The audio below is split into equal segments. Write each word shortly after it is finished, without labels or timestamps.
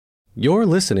You're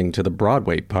listening to the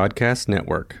Broadway Podcast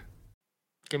Network.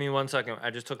 Give me 1 second. I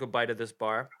just took a bite of this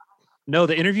bar. No,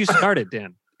 the interview started,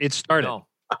 Dan. It started. No.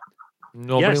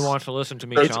 Nobody Yes. wants to listen to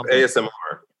me That's chomping. ASMR.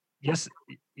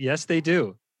 Yes, they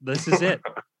do. This is it.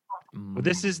 Mm.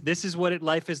 This is what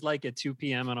life is like at 2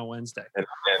 p.m. on a Wednesday. And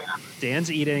Dan's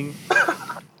eating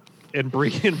and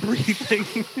breathing.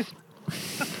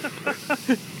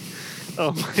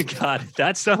 Oh my God,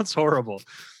 that sounds horrible.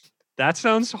 That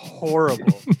sounds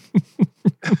horrible.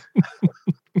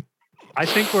 I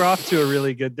think we're off to a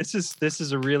really good. This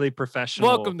is a really professional.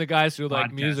 Welcome to Guys Who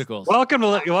Like podcast. Musicals. Welcome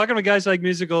to Guys Like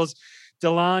Musicals.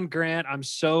 Delon, Grant, I'm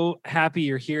so happy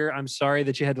you're here. I'm sorry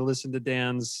that you had to listen to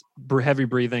Dan's heavy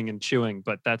breathing and chewing,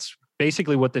 but that's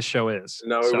basically what this show is.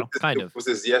 No, So, it was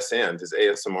his yes and his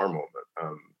ASMR moment.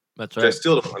 That's Which I right.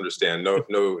 still don't understand. No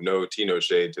tea, no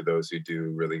shade to those who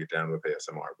do really get down with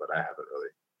ASMR, but I haven't really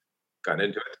gotten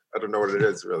into it. I don't know what it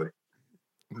is really.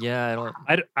 Yeah, I don't.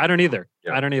 I don't either.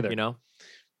 Yeah. I don't either. You know,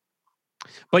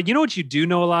 But you know what you do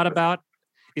know a lot about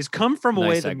is Come From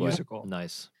Away nice the segue. musical.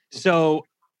 Nice. So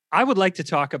I would like to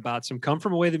talk about some Come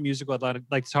From Away the musical. I'd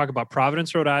like to talk about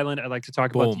Providence, Rhode Island. I'd like to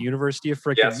talk about Boom. the University of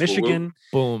frickin' Yes, Michigan.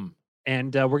 Boom.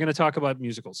 And we're going to talk about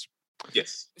musicals.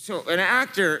 Yes. So an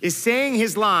actor is saying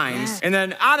his lines, and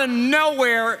then out of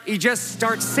nowhere, he just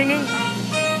starts singing.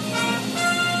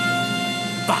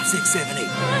 5, 6, 7, 8. The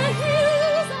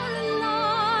hills are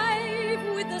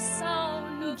alive with the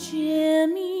sound of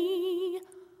Jimmy.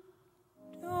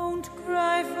 Don't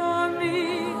cry for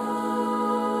me.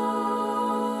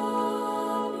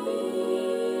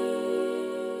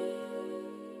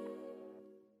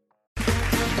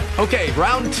 Okay,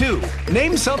 round 2.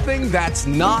 Name something that's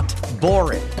not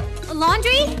boring. A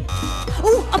laundry?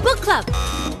 Ooh, a book club.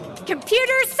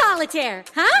 Computer solitaire,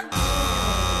 huh?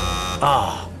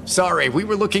 Sorry, we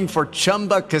were looking for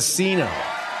Chumba Casino.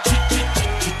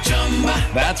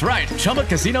 That's right.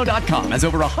 ChumbaCasino.com has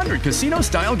over 100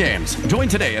 casino-style games. Join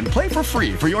today and play for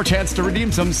free for your chance to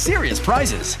redeem some serious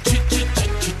prizes.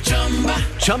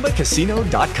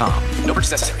 ChumbaCasino.com. No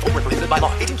purchase necessary. Void where prohibited by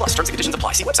law. 18 plus. Terms and conditions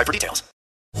apply. See website for details.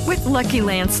 With Lucky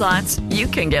Land Slots, you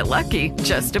can get lucky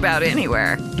just about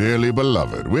anywhere. Dearly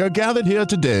beloved, we are gathered here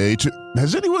today to...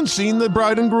 Has anyone seen the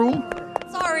bride and groom?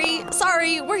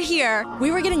 Sorry, we're here.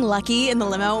 We were getting lucky in the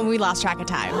limo and we lost track of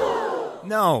time.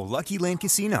 No, Lucky Land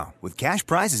Casino, with cash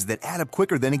prizes that add up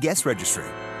quicker than a guest registry.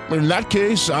 In that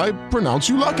case, I pronounce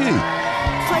you lucky.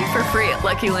 Play for free at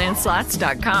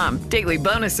LuckyLandSlots.com. Daily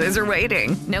bonuses are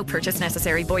waiting. No purchase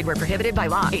necessary. Void where prohibited by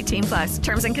law. 18 plus.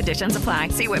 Terms and conditions apply.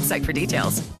 See website for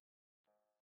details.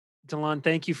 Delon,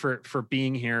 thank you for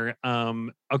being here.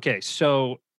 Okay,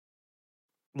 so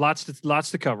lots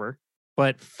to cover.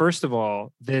 But first of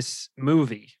all, this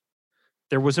movie,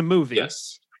 there was a movie.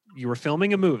 Yes. You were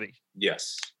filming a movie.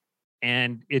 Yes.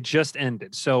 And it just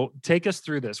ended. So take us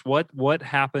through this. What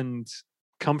happened?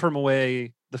 Come From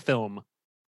Away, the film.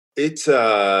 It's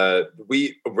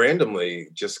we randomly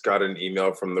just got an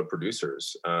email from the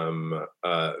producers that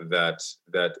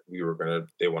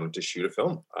they wanted to shoot a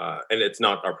film, and it's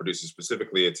not our producers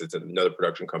specifically. It's another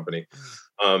production company,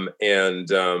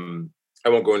 and I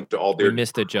won't go into all their. We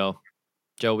missed it, Joe.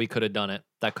 Joe, we could have done it.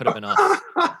 That could have been us.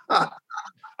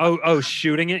 Oh,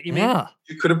 shooting it, you mean? Yeah.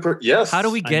 You could have. Yes. How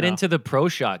do we I get know. into the pro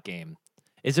shot game?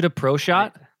 Is it a pro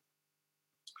shot?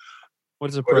 What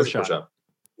is a What pro is shot?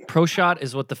 Pro shot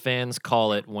is what the fans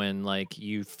call it when like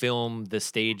you film the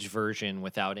stage version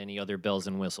without any other bells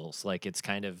and whistles. Like it's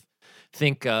kind of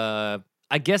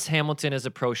I guess Hamilton is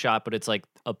a pro shot, but it's like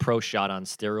a pro shot on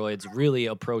steroids. Really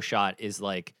a pro shot is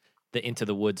like the Into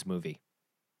the Woods movie.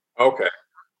 Okay.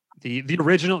 The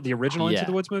original Into Yeah.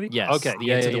 the Woods movie? Yes. Okay. The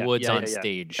Into the Woods yeah, on yeah.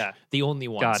 stage. Yeah. The only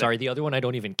one. Got it. Sorry, the other one I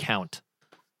don't even count.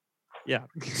 Yeah.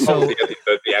 So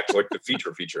the actual like the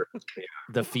feature. Yeah.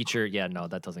 The feature, yeah, no,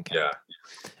 that doesn't count. Yeah.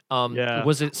 Yeah.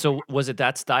 Was it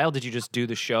that style? Did you just do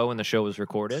the show and the show was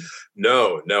recorded?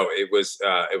 No, it was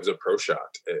a pro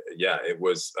shot. It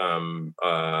was.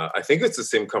 I think it's the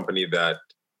same company that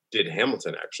did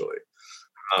Hamilton, actually,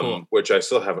 Cool. which I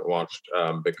still haven't watched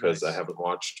because Nice. I haven't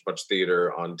watched much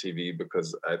theater on TV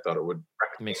because I thought it would.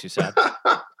 It makes you sad.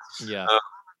 Yeah.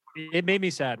 It made me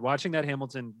sad. Watching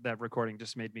that recording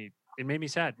just made me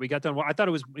sad. We got done. I thought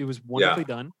it was wonderfully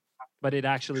done, but it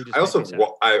actually just I also made me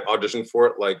sad. I auditioned for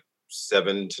it like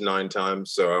 7 to 9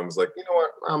 times, so I was like, you know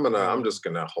what, I'm just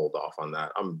gonna hold off on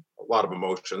that. I'm a lot of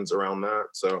emotions around that,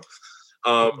 so.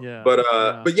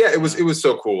 But yeah, it was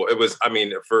so cool. It was, I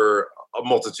mean, for a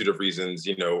multitude of reasons,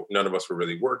 you know, none of us were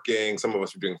really working. Some of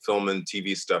us were doing film and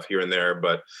TV stuff here and there,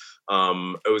 but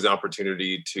it was an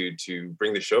opportunity to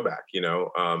bring the show back, you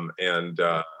know,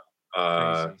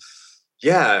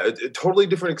 Yeah, a totally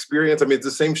different experience. I mean, it's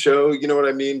the same show, you know what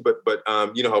I mean? But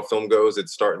you know how film goes,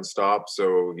 it's start and stop.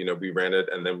 So, you know, we ran it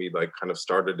and then we like kind of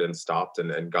started and stopped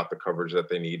and got the coverage that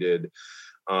they needed.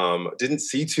 Didn't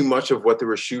see too much of what they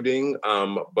were shooting,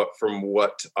 but from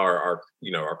what our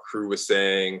crew was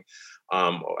saying,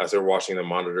 as they're watching the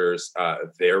monitors,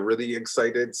 they're really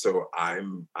excited. So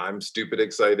I'm stupid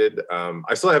excited.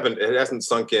 I still it hasn't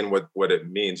sunk in what it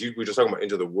means. We were just talking about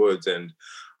Into the Woods, and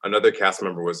another cast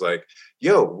member was like,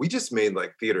 yo, we just made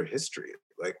like theater history.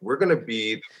 Like we're going to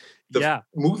be the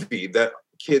movie that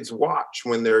kids watch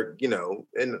when they're, you know,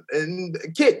 and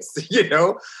kids, you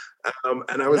know?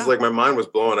 And I was like, my mind was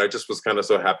blown. I just was kind of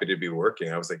so happy to be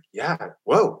working. I was like, yeah,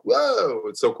 whoa,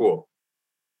 it's so cool.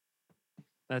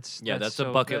 That's a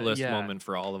bucket list moment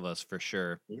for all of us, for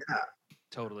sure. Yeah,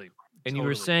 totally. And you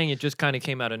were saying it just kind of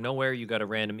came out of nowhere. You got a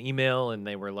random email and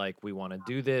they were like, we want to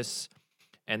do this.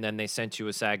 And then they sent you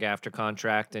a SAG-AFTRA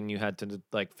contract and you had to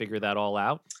like figure that all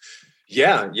out?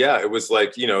 Yeah. It was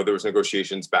like, you know, there was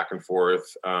negotiations back and forth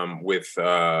with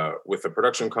the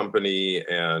production company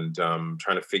and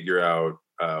trying to figure out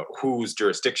whose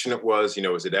jurisdiction it was. You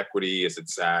know, is it equity? Is it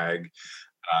SAG?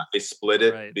 They split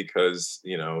it because,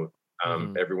 you know,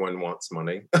 everyone wants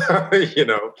money, you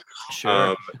know?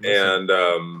 Sure.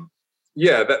 That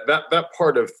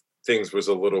part of things was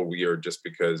a little weird just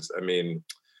because, I mean,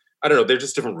 I don't know, they're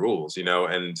just different rules, you know,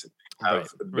 and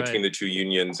between the two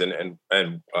unions and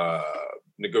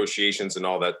negotiations and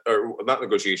all that, or not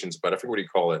negotiations, but I forget what you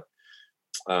call it.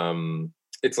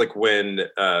 It's like when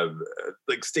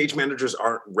like stage managers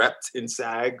aren't repped in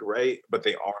SAG, right? But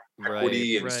they are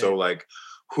equity. And so like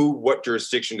what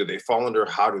jurisdiction do they fall under?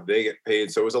 How do they get paid?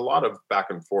 So it was a lot of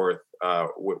back and forth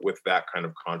with that kind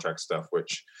of contract stuff,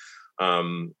 which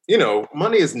you know,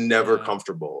 money is never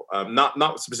comfortable.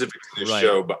 Not specific to this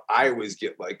show, but I always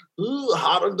get like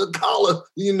hot on the collar,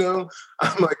 you know.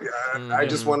 I'm like, I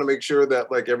just want to make sure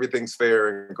that like everything's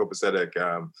fair and copacetic.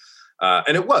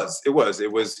 And it was,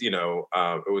 you know,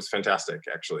 it was fantastic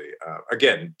actually.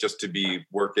 Again, just to be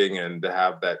working and to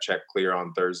have that check clear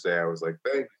on Thursday, I was like,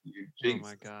 thank you. Jesus. Oh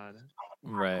my God.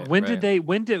 Right. When did they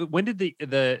email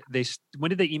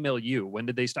you? When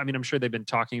did they I mean, I'm sure they've been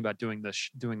talking about doing the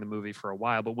movie for a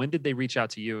while, but when did they reach out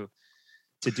to you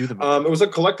to do the movie? It was a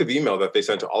collective email that they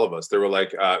sent to all of us. They were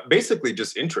like, basically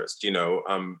just interest, you know,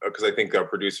 because I think our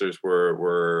producers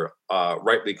were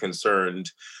rightly concerned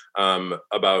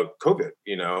about COVID,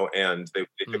 you know, and they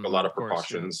took a lot of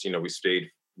precautions. You know,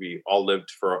 we all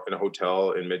lived in a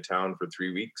hotel in Midtown for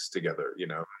 3 weeks together, you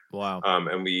know. Wow.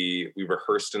 And we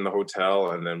rehearsed in the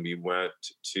hotel, and then we went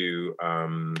to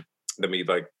then we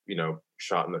like, you know,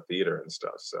 shot in the theater and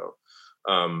stuff. So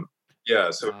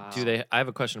so I have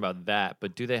a question about that,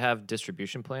 but do they have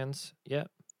distribution plans yet?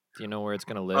 Do you know where it's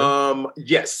going to live?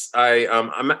 Yes,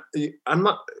 I'm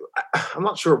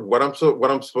not sure what I'm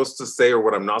supposed to say or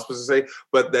what I'm not supposed to say,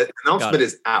 but the announcement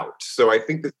is out. So I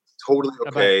think that's totally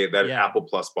okay that Apple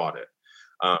Plus bought it.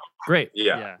 Great.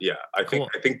 Yeah. I think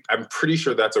I'm pretty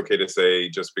sure that's okay to say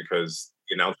just because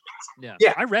you know. Yeah.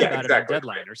 I read about it on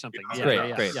Deadline or something.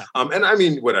 Great. And I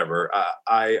mean, whatever.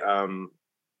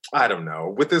 I don't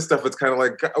know. With this stuff, it's kind of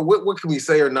like, what can we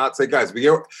say or not say, guys?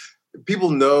 People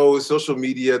know social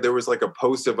media. There was like a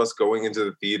post of us going into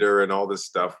the theater and all this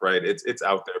stuff, right? It's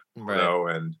out there, you know,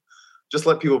 and just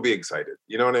let people be excited.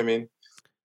 You know what I mean?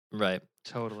 Right.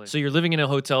 Totally. So you're living in a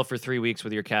hotel for 3 weeks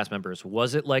with your cast members.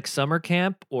 Was it like summer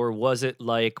camp, or was it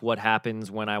like what happens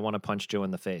when I want to punch Joe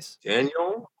in the face?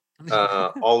 Daniel,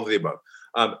 all of the above.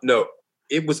 No,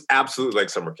 it was absolutely like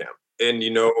summer camp. And,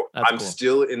 you know, I'm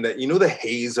still in that, you know, the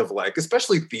haze of like,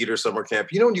 especially theater summer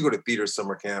camp. You know, when you go to theater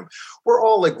summer camp, we're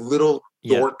all like little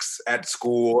dorks at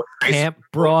school. Camp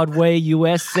Broadway,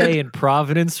 USA in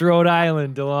Providence, Rhode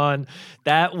Island, Delon.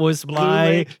 That was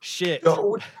my shit.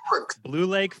 Blue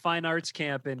Lake Fine Arts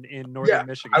Camp in northern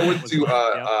Michigan. I went to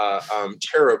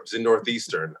Cherubs in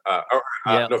Northwestern,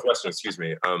 excuse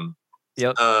me.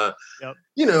 You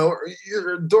know,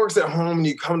 you're dorks at home and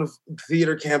you come to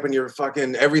theater camp and you're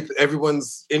fucking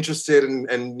everyone's interested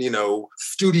and you know,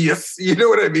 studious, you know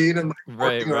what I mean? And like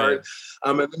working hard.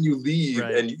 And then you leave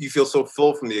and you feel so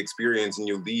full from the experience and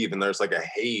you leave and there's like a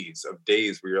haze of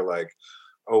days where you're like,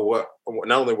 oh, what,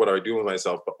 not only what do I do with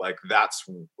myself, but like that's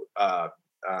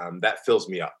that fills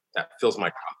me up. That fills my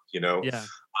cup, you know? Yeah.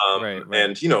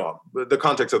 And you know, the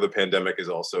context of the pandemic is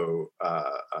also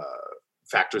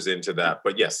factors into that.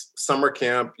 But yes, summer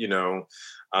camp, you know,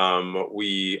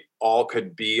 we all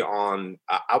could be on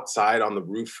outside on the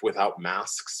roof without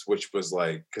masks, which was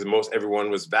like, because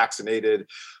everyone was vaccinated.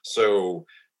 So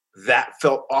that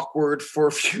felt awkward for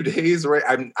a few days, right?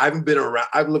 I haven't been around,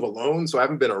 I live alone, so I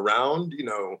haven't been around,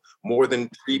 more than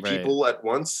 3 people at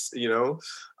once, that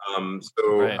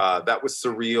was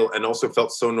surreal and also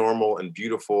felt so normal and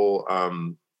beautiful.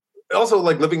 Also,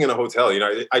 like living in a hotel,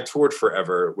 I toured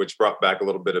forever, which brought back a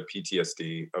little bit of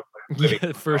PTSD.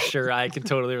 For sure. I can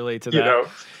totally relate to that.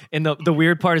 And the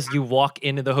weird part is you walk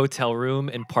into the hotel room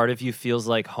and part of you feels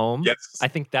like home. Yes. I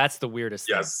think that's the weirdest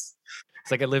thing. It's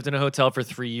like I lived in a hotel for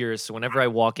 3 years. So whenever I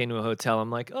walk into a hotel,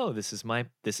 I'm like, oh, this is my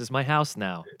house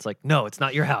now. It's like, no, it's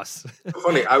not your house.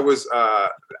 Funny. I was,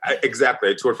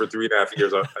 exactly. I toured for 3.5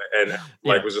 years and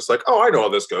was just like, oh, I know how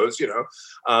this goes, and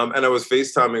I was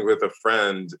FaceTiming with a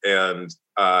friend and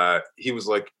he was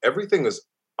like, everything is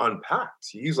unpacked.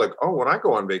 He's like, oh, when I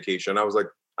go on vacation, I was like,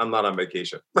 I'm not on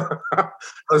vacation. I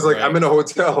was like, I'm in a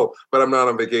hotel, but I'm not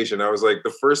on vacation. I was like,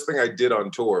 the first thing I did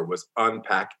on tour was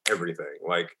unpack everything.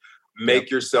 Like,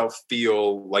 make yourself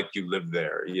feel like you live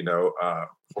there,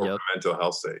 for mental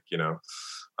health sake, it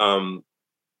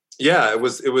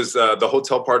was the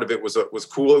hotel part of it was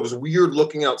cool. It was weird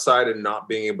looking outside and not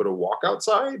being able to walk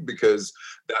outside because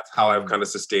that's how I've kind of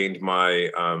sustained my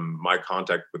my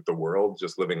contact with the world,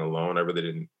 just living alone.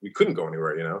 We couldn't go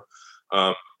anywhere,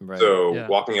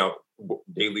 walking out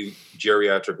daily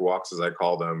geriatric walks, as I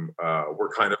call them, were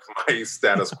kind of my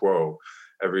status quo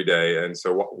every day. And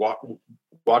so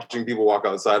watching people walk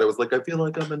outside, I was like, I feel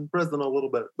like I'm in prison a little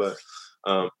bit, but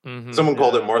someone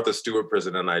called it Martha Stewart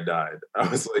prison and I died. I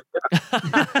was like,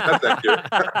 yeah, that's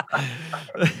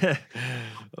accurate.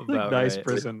 Nice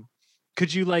prison.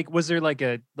 Could you was there like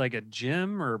a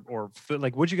gym or food?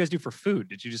 Like, what'd you guys do for food?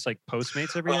 Did you just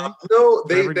Postmates every day? No,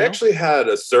 they actually had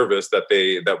a service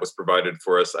that was provided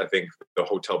for us. I think the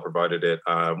hotel provided it,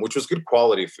 which was good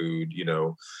quality food.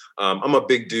 I'm a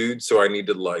big dude, so I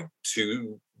needed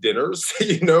 2 dinners.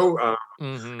 And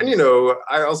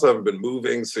I also haven't been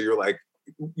moving, so you're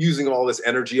using all this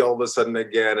energy all of a sudden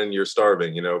again, and you're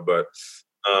starving. But.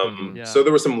 So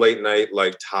there were some late night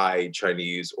Thai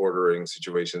Chinese ordering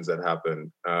situations that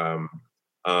happened.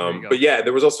 But yeah,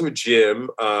 there was also a gym.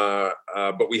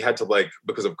 But we had to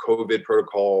because of COVID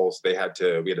protocols, we had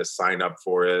to sign up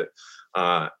for it.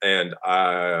 And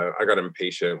I got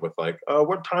impatient with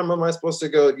what time am I supposed to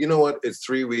go? You know what? It's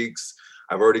 3 weeks.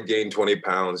 I've already gained 20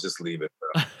 pounds. Just leave it.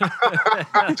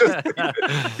 Just leave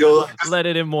it. Let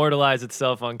it immortalize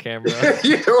itself on camera.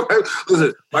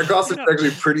 Listen, my costume is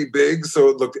actually pretty big, so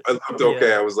it looked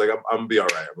okay. Yeah. I was like, I'm gonna be all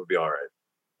right. I'm gonna be all right.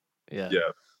 Yeah.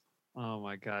 Oh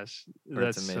my gosh,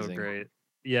 that's amazing. So great.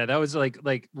 Yeah, that was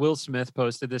like Will Smith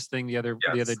posted this thing the other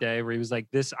day where he was like,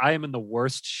 I am in the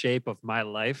worst shape of my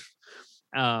life.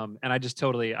 And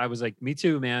I was like, me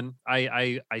too, man.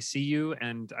 I see you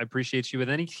and I appreciate you. And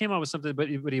then he came out with something, but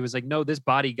he was like, no, this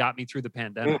body got me through the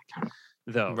pandemic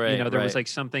though. There was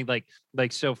something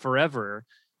so forever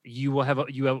you will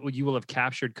have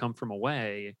captured Come From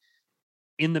Away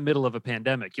in the middle of a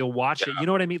pandemic. You'll watch it. You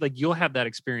know what I mean? You'll have that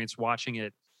experience watching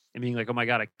it and being like, oh my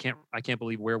God, I can't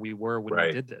believe where we were when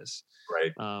we did this.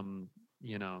 Right.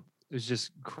 It was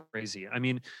just crazy. I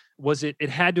mean, it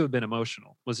had to have been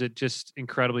emotional. Was it just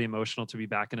incredibly emotional to be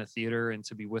back in a theater and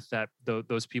to be with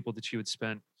those people that you had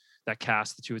spent, that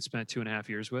cast that you had spent 2.5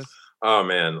 years with? Oh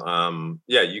man.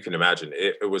 Yeah, you can imagine.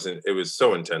 It was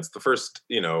so intense. The first,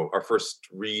 our first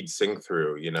read sing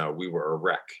through, we were a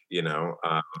wreck,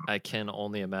 I can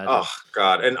only imagine. Oh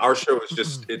God. And our show is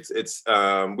just, it's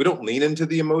we don't lean into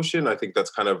the emotion. I think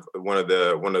that's kind of one of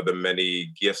the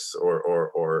many gifts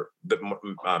or the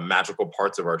magical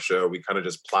parts of our show. We kind of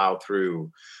just plow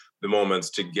through the moments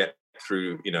to get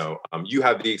through, you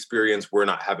have the experience, we're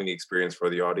not having the experience for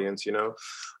the audience,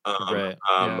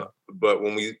 but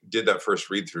when we did that first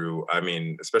read through, I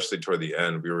mean, especially toward the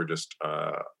end, we were just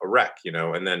a wreck,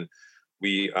 and then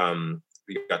we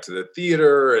got to the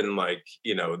theater and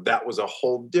that was a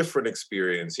whole different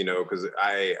experience, because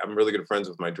I'm really good friends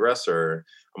with my dresser.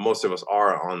 Most of us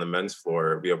are on the men's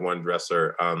floor. We have one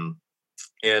dresser,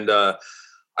 and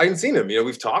I hadn't seen him,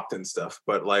 we've talked and stuff,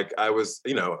 but I was,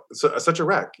 such a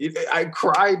wreck. I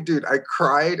cried, dude. I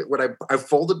cried when I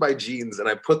folded my jeans and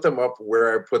I put them up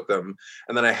where I put them.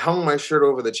 And then I hung my shirt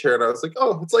over the chair and I was like,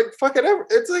 oh, it's like fucking,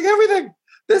 it's like everything.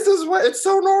 This is what, it's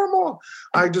so normal.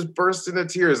 I just burst into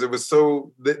tears. It was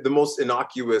so, the most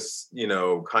innocuous,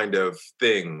 kind of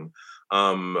thing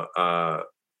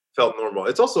felt normal.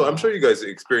 It's also, I'm sure you guys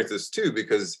experience this too,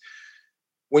 because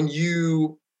when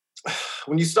you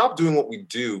stop doing what we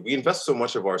do, we invest so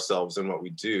much of ourselves in what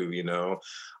we do,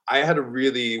 I had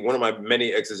one of my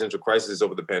many existential crises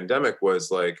over the pandemic was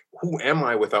who am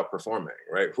I without performing,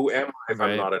 right? Who am I if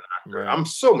I'm not an actor? I'm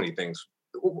so many things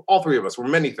all three of us, we're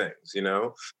many things, you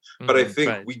know, but I think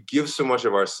right. we give so much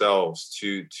of ourselves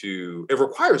to it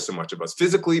requires so much of us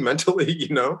physically, mentally,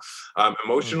 you know,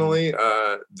 emotionally,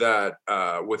 that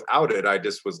without it, I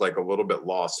just was like a little bit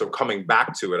lost. So coming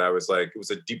back to it, I was like, it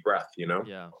was a deep breath, you know?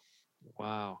 Yeah.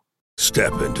 Wow.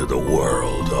 Step into the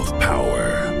world of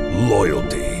power,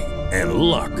 loyalty, and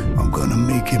luck. I'm gonna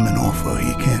make him an offer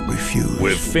he can't refuse.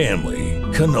 With family,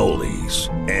 cannolis,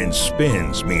 and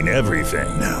spins mean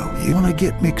everything. Now, you wanna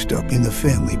get mixed up in the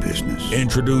family business.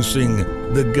 Introducing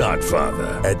The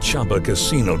Godfather at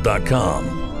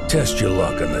ChumbaCasino.com. Test your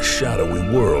luck in the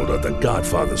shadowy world of The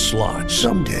Godfather slot.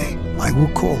 Someday, I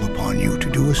will call upon you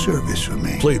to do a service for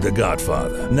me. Play The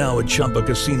Godfather now at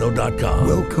ChumbaCasino.com.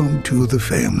 Welcome to the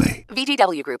family.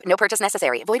 VGW Group. No purchase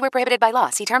necessary. Void where prohibited by law.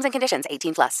 See terms and conditions.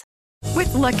 18+.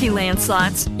 With Lucky Land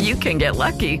Slots, you can get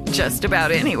lucky just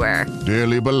about anywhere.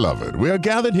 Dearly beloved, we are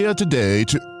gathered here today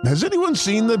to... Has anyone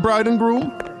seen the bride and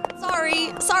groom?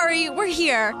 Sorry, we're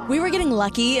here. We were getting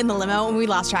lucky in the limo and we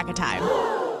lost track of time.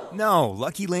 No,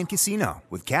 Lucky Land Casino,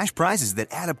 with cash prizes that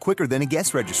add up quicker than a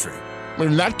guest registry.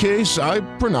 In that case, I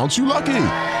pronounce you lucky.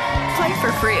 Play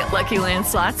for free at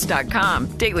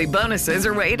LuckyLandSlots.com. Daily bonuses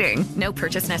are waiting. No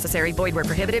purchase necessary. Void where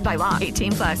prohibited by law.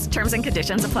 18+. Terms and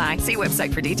conditions apply. See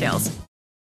website for details.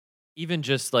 Even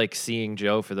just like seeing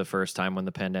Joe for the first time when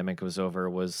the pandemic was over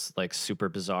was like super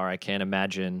bizarre. I can't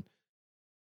imagine,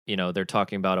 you know, they're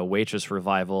talking about a Waitress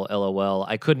revival, LOL.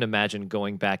 I couldn't imagine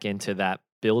going back into that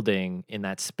building, in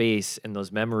that space, in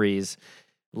those memories,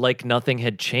 like nothing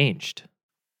had changed.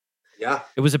 Yeah.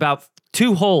 It was about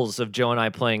 2 holes of Joe and I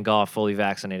playing golf fully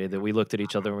vaccinated that we looked at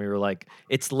each other and we were like,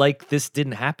 it's like this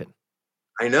didn't happen.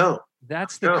 I know.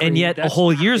 That's the and yet a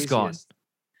whole year's gone.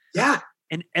 Yeah.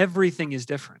 And everything is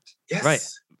different. Yes. Right.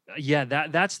 Yeah,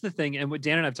 that's the thing. And what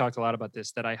Dan and I've talked a lot about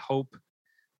this, that I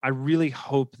really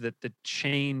hope that the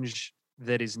change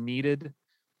that is needed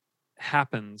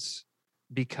happens,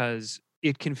 because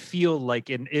it can feel like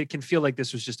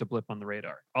this was just a blip on the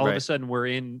radar. All of a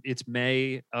sudden it's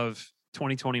May of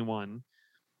 2021.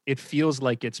 It feels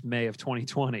like it's May of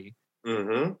 2020.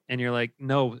 Mm-hmm. And you're like,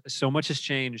 no, so much has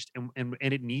changed, and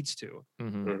it needs to.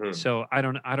 Mm-hmm. So I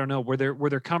don't know. Were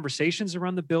there conversations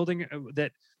around the building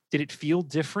that did it feel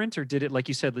different, or did it, like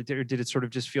you said, or did it sort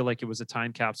of just feel like it was a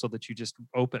time capsule that you just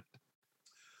opened?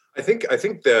 I think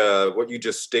what you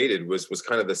just stated was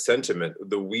kind of the sentiment.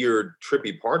 The weird,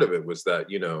 trippy part of it was that,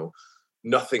 you know,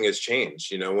 nothing has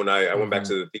changed. You know, when I went back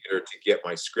to the theater to get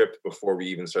my script before we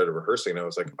even started rehearsing, I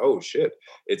was like, oh shit,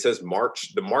 it says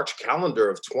March. The March calendar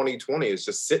of 2020 is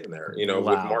just sitting there, you know,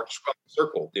 with March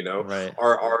circled, you know. Right.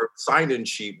 Our sign-in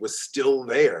sheet was still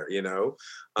there, you know.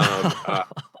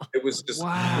 It was just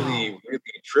really, really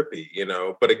trippy, you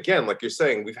know. But again, like you're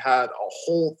saying, we've had a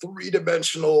whole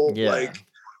 3-dimensional, like,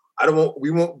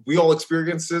 we all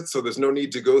experience it, so there's no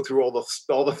need to go through all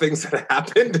the things that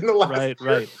happened in the last year.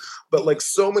 Right. But like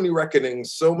so many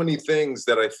reckonings, so many things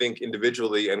that I think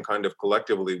individually and kind of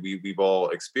collectively we've all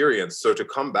experienced. So to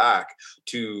come back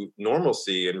to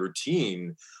normalcy and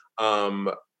routine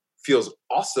feels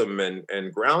awesome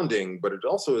and grounding, but it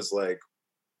also is like,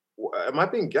 am I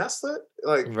being gaslit?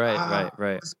 Like,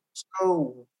 right.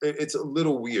 So it's a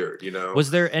little weird, you know.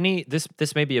 Was there any, this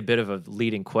may be a bit of a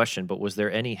leading question, but was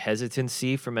there any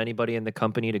hesitancy from anybody in the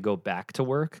company to go back to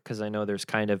work? Because I know there's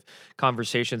kind of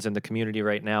conversations in the community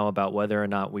right now about whether or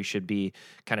not we should be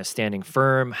kind of standing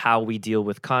firm, how we deal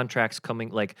with contracts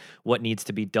coming, like what needs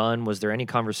to be done. Was there any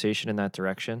conversation in that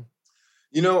direction?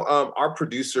 You know, our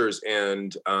producers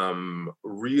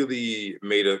really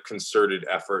made a concerted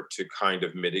effort to kind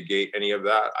of mitigate any of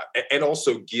that and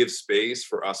also give space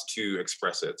for us to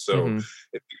express it. So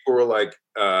if people were like,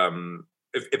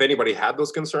 if anybody had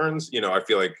those concerns, you know, I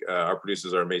feel like our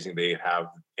producers are amazing. They have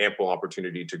ample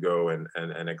opportunity to go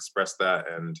and express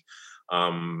that. And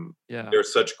they're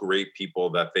such great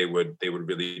people that they would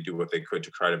really do what they could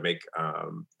to try to make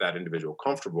that individual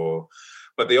comfortable.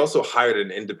 But they also hired an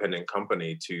independent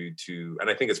company to, and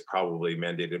I think it's probably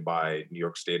mandated by New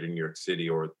York State or New York City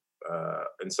or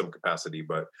in some capacity,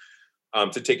 but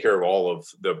to take care of all of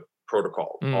the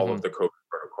protocol, all of the COVID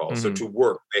protocols. So to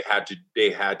work, they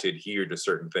had to adhere to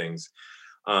certain things,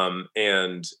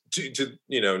 and to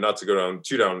you know, not to go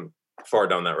too far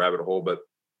down that rabbit hole, but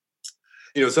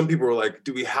you know, some people were like,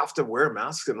 do we have to wear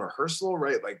masks in rehearsal?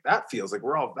 Right? Like that feels like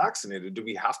we're all vaccinated. Do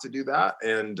we have to do that?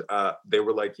 And they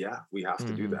were like, yeah, we have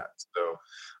to do that.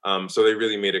 So they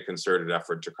really made a concerted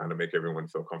effort to kind of make everyone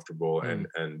feel comfortable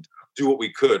and do what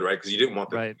we could, right? Because you didn't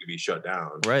want them to be shut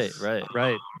down. Right.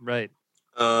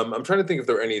 I'm trying to think if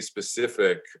there were any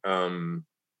specific, no,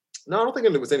 I don't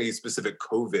think there was any specific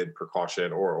COVID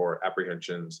precaution or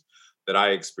apprehensions. that I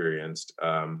experienced.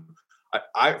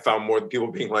 I found more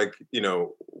people being like,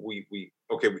 we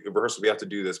rehearsal, we have to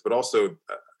do this, but also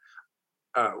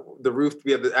the roof,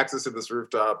 we have the access to this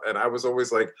rooftop, and I was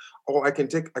always like, oh, I can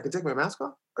take my mask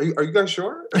off. Are you guys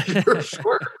sure? You're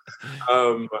sure?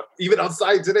 Even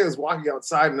outside today, I was walking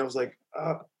outside and I was like,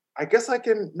 I guess I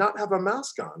can not have a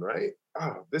mask on, right?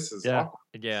 Oh, this is awkward.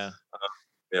 Yeah.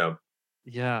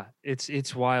 Yeah,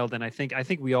 it's wild, and I think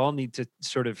we all need to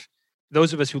sort of,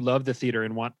 those of us who love the theater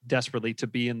and want desperately to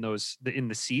be in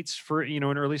the seats for in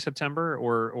early September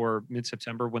or mid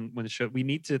September when the show, we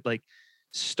need to like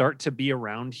start to be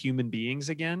around human beings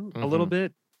again a little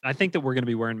bit. I think that we're going to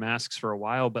be wearing masks for a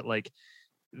while, but like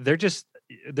they're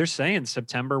saying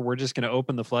September, we're just going to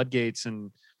open the floodgates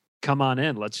and come on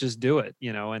in. Let's just do it,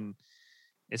 and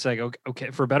it's like,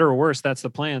 okay, for better or worse, that's the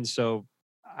plan. So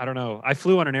I don't know. I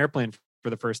flew on an airplane for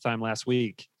the first time last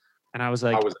week, and I was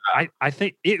like, I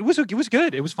think it was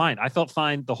good. It was fine. I felt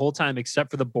fine the whole time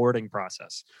except for the boarding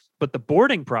process. But the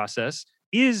boarding process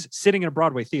is sitting in a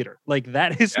Broadway theater. Like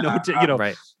that is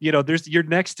right. You're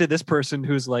next to this person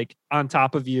who's like on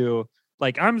top of you,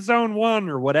 like I'm zone 1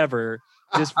 or whatever,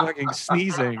 just fucking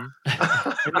sneezing.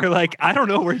 And you're like, I don't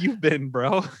know where you've been,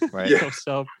 bro. Right.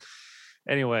 So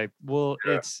anyway, well,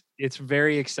 it's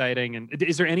very exciting. And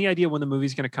is there any idea when the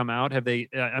movie's going to come out? Have they?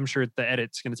 I'm sure the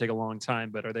edit's going to take a long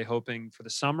time, but are they hoping for the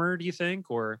summer? Do you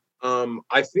think, or?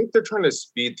 I think they're trying to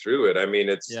speed through it. I mean,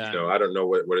 it's I don't know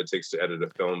what it takes to edit a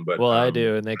film, but I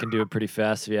do, and they can do it pretty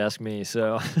fast if you ask me.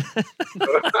 So.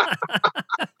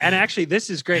 And actually, this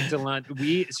is great, Delon.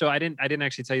 I didn't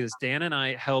actually tell you this. Dan and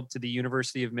I helped the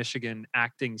University of Michigan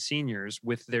acting seniors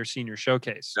with their senior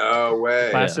showcase. No way.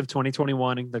 The class of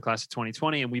 2021 and the class of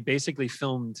 2020, and we basically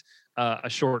filmed a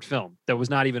short film that was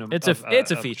not even it's a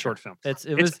feature short film.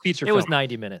 It was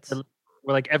 90 minutes.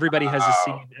 Where like everybody has a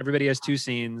scene, everybody has 2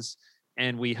 scenes,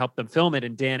 and we helped them film it,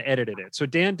 and Dan edited it. So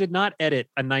Dan did not edit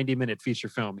a 90-minute feature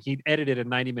film. He edited a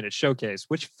 90-minute showcase,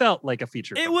 which felt like a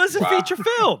feature film. It was a feature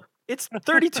film. It's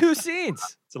 32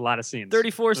 scenes. It's a lot of scenes.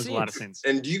 34 scenes. A lot of scenes.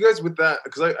 And do you guys with that,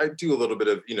 because I do a little bit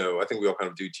of, I think we all kind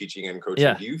of do teaching and coaching.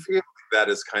 Yeah. Do you feel that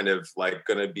is kind of like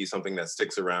going to be something that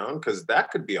sticks around? Because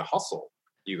that could be a hustle,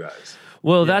 you guys.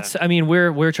 Well,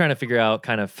 we're trying to figure out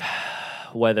kind of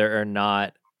whether or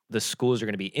not the schools are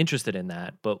going to be interested in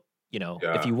that. But,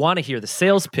 if you want to hear the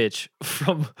sales pitch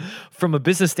from a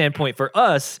business standpoint for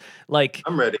us, like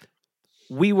I'm ready.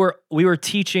 We were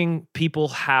teaching people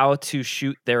how to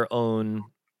shoot their own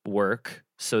work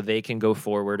so they can go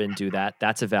forward and do that.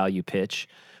 That's a value pitch.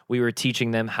 We were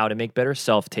teaching them how to make better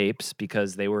self-tapes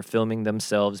because they were filming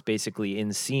themselves basically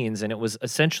in scenes, and it was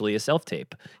essentially a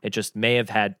self-tape. It just may have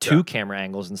had 2 camera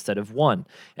angles instead of 1.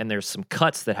 And there's some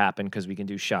cuts that happen because we can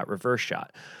do shot, reverse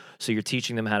shot. So you're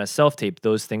teaching them how to self-tape.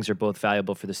 Those things are both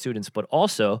valuable for the students, but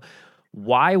also,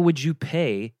 why would you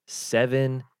pay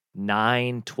 $7,000,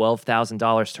 $9,000,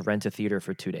 $12,000 to rent a theater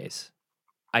for 2 days?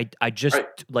 I just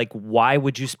like, why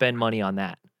would you spend money on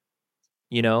that?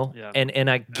 Yeah. And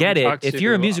I get it. If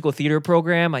you're a musical theater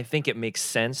program, I think it makes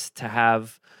sense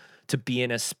to be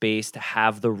in a space, to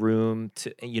have the room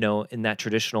to, in that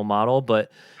traditional model.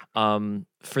 But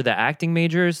for the acting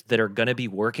majors that are going to be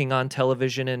working on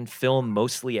television and film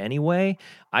mostly anyway,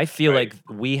 I feel like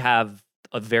we have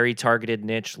a very targeted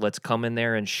niche. Let's come in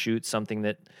there and shoot something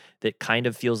that kind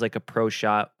of feels like a pro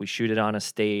shot. We shoot it on a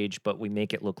stage, but we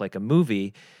make it look like a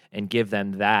movie and give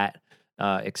them that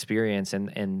experience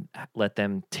and let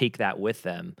them take that with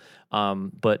them.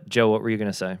 But Joe, what were you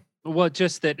going to say? Well,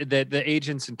 just that the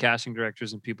agents and casting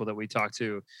directors and people that we talked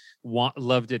to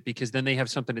loved it because then they have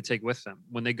something to take with them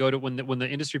when they go to when the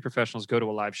industry professionals go to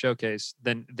a live showcase.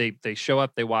 Then they show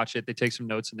up, they watch it, they take some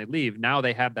notes, and they leave. Now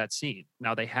they have that scene.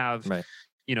 Now they have,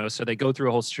 so they go through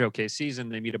a whole showcase season.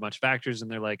 They meet a bunch of actors,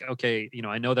 and they're like, okay,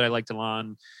 I know that I like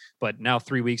Delon, but now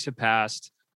 3 weeks have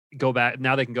passed. Go back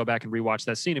now. They can go back and rewatch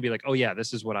that scene and be like, oh yeah,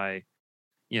 this is what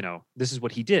this is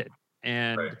what he did,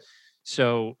 and. Right.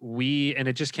 So and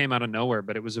it just came out of nowhere,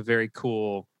 but it was a very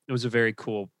cool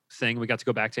thing. We got to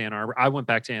go back to Ann Arbor. I went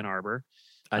back to Ann Arbor.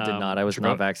 I did not. I was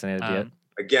not vaccinated yet.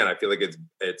 Again, I feel like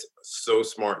it's so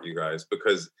smart, you guys,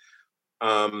 because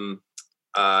you're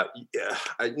not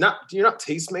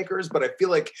tastemakers, but I feel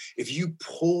like if you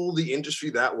pull the industry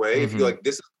that way, if you're like,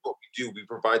 this is what we do, we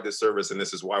provide this service, and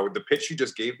this is why, with the pitch you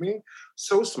just gave me,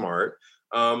 so smart.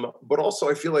 But also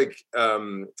I feel like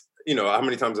how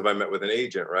many times have I met with an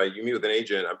agent, right? You meet with an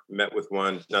agent. I met with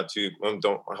one, not two.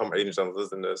 How many agents don't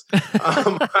listen to this?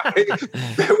 I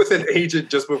met with an agent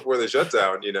just before the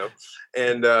shutdown,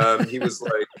 and he was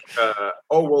like,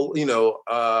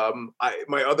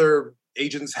 my other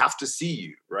agents have to see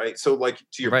you, right? So like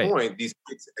to your point, these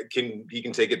kids he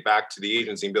can take it back to the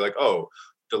agency and be like, oh,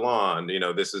 DeLon, you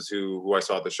know, this is who I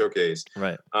saw at the showcase.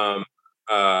 Right.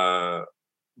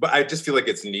 But I just feel like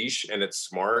it's niche and it's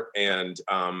smart, and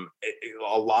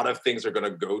a lot of things are going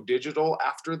to go digital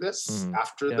after this,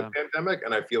 after the pandemic.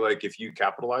 And I feel like if you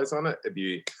capitalize on it, it'd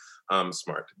be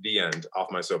smart. The end. Off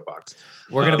my soapbox.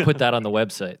 We're going to put that on the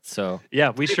website. So yeah,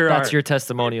 we sure that's are. your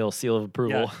testimonial seal of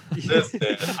approval. Yeah. Listen,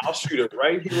 I'll shoot it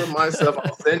right here with myself.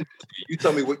 I'll send it to you. You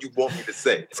tell me what you want me to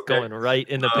say. It's going right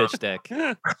in the pitch deck.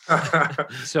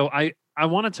 So I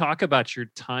want to talk about your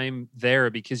time there,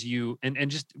 because you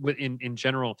and just in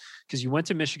general, because you went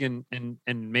to Michigan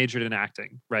and majored in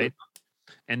acting, right?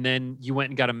 And then you went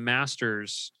and got a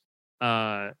master's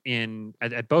at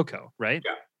BOCO, right?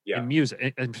 Yeah. In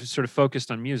music, and sort of focused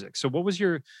on music. So what was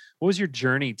your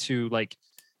journey to, like,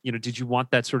 you know, did you want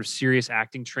that sort of serious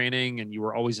acting training, and you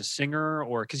were always a singer,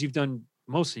 or because you've done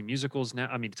mostly musicals now,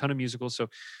 I mean, a ton of musicals. So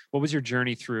what was your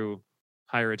journey through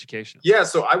higher education? Yeah,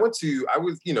 so I was, you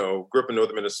know, grew up in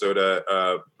northern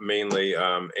Minnesota mainly,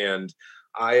 and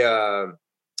we had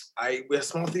a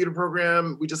small theater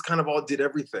program. We just kind of all did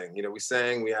everything. You know, we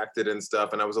sang, we acted and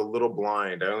stuff, and I was a little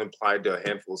blind. I only applied to a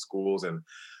handful of schools, and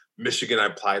Michigan, I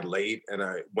applied late, and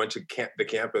I went to the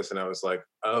campus, and I was like,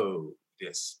 oh,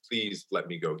 yes, please let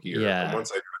me go here. Yeah. And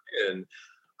once I got in,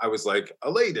 I was like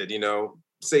elated, you know,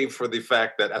 save for the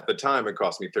fact that at the time it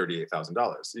cost me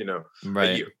 $38,000, you know,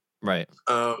 a year. Right.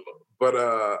 But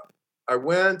I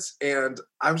went, and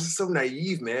I was just so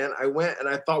naive, man. I went and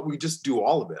I thought we'd just do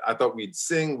all of it. I thought we'd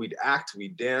sing, we'd act,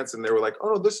 we'd dance. And they were like, oh,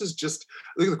 no, this is just,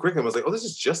 look at the curriculum. I was like, oh, this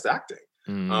is just acting,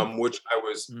 which I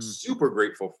was super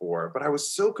grateful for. But I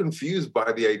was so confused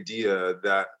by the idea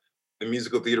that the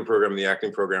musical theater program and the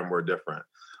acting program were different.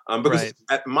 Because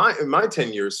in my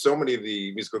 10 years, so many of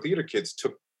the musical theater kids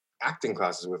took acting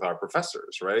classes with our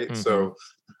professors, right? So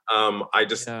I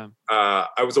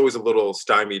was always a little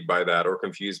stymied by that or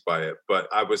confused by it, but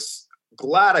I was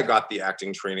glad I got the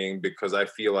acting training, because I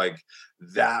feel like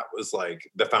that was like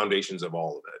the foundations of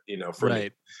all of it, you know, for me.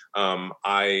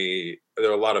 There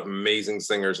are a lot of amazing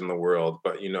singers in the world,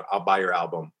 but, you know, I'll buy your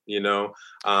album, you know,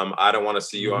 I don't want to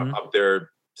see you up there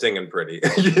singing pretty,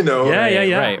 you know?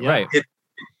 Right.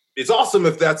 It's awesome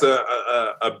if that's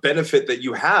a benefit that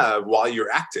you have while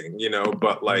you're acting, you know,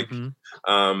 but like,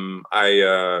 I'll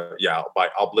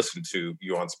listen to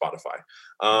you on Spotify.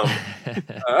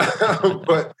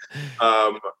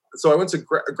 So I went to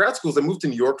grad schools. I moved to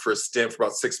New York for a stint for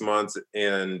about 6 months,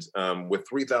 and with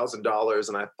 $3,000,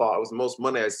 and I thought it was the most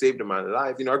money I saved in my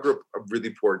life. You know, I grew up a really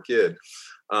poor kid.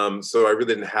 So I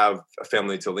really didn't have a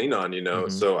family to lean on, you know,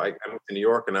 so I moved to New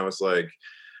York, and I was like,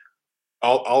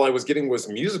 all I was getting was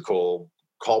musical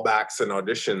callbacks and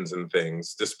auditions and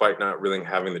things, despite not really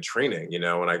having the training, you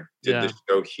know. And I did this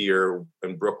show here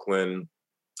in Brooklyn,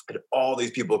 and all these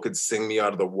people could sing me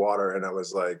out of the water. And I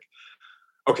was like,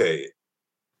 okay.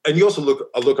 And you also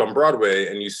look on Broadway,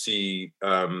 and you see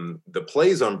the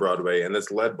plays on Broadway, and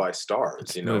it's led by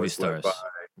stars, you know, movie stars.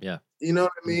 You know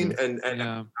what I mean? And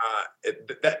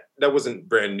that wasn't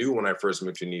brand new when I first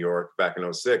moved to New York back in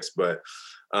 2006, but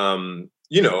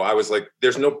you know, I was like,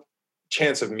 there's no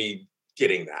chance of me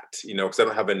getting that, you know, because I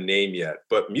don't have a name yet.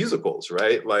 But musicals,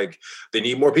 right? Like, they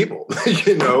need more people,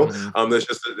 you know.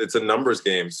 It's a numbers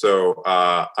game. So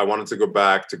I wanted to go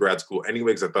back to grad school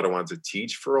anyway, because I thought I wanted to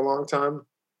teach for a long time.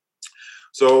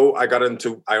 So I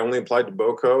only applied to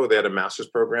BOCO. They had a master's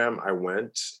program. I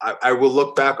went. I will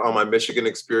look back on my Michigan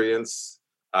experience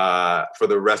for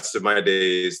the rest of my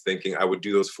days thinking I would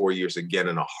do those 4 years again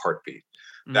in a heartbeat.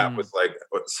 That was like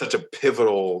such a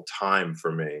pivotal time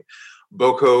for me.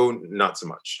 BOCO, not so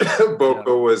much.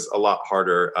 BOCO was a lot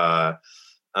harder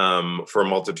for a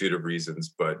multitude of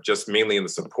reasons, but just mainly in the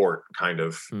support kind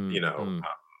of, you know,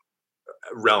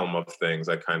 realm of things.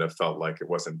 I kind of felt like it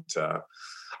wasn't, you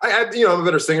know, I'm a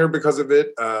better singer because of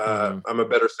it. I'm a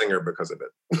better singer because of it,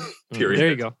 period. There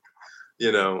you go.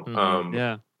 You know,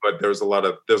 but there's a lot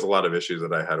of issues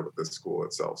that I had with the school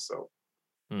itself. So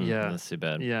that's too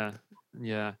bad.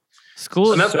 Yeah.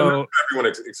 School and is that's so everyone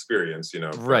experience, you know.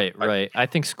 Right. I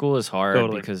think school is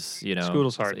hard because, you know, school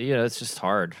is hard. You know, it's just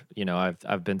hard. You know,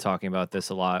 I've been talking about this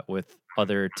a lot with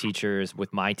other teachers,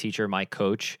 with my teacher, my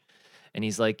coach, and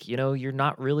he's like, you know, you're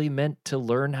not really meant to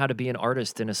learn how to be an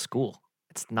artist in a school.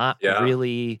 It's not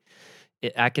really.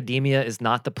 Academia is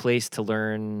not the place to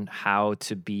learn how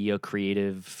to be a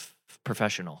creative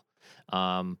professional.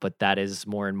 But that is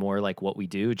more and more like what we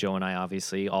do. Joe and I,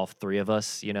 obviously, all three of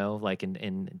us, you know, like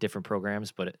in different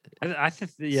programs. But I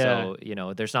think, so, you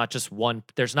know, there's not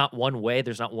one way,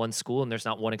 there's not one school, and there's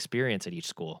not one experience at each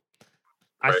school.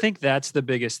 I think that's the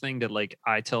biggest thing that like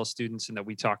I tell students and that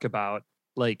we talk about.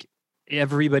 Like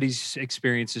everybody's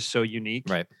experience is so unique,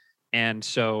 right? And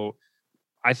so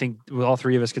I think all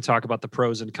three of us could talk about the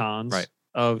pros and cons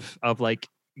of like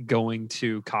going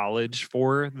to college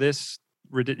for this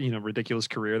ridiculous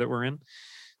career that we're in.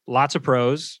 Lots of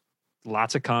pros,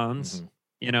 lots of cons,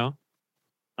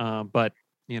 but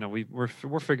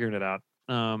we're figuring it out.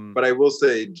 But I will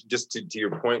say, just to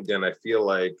your point, Dan, I feel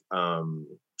like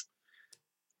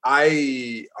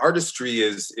artistry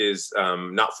is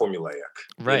not formulaic,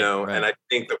 right. And I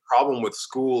think the problem with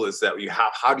school is that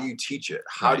how do you teach it?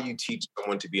 How do you teach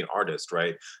someone to be an artist,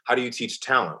 right? How do you teach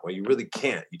talent? Well, you really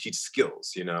can't. You teach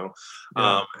skills, And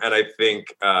I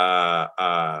think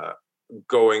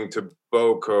going to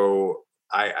BOCO,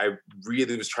 I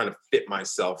really was trying to fit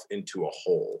myself into a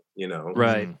hole,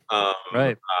 Right.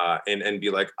 And be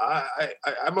like,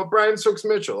 I'm a Brian Stokes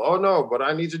Mitchell. Oh no, but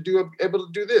I need to be able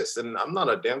to do this. And I'm not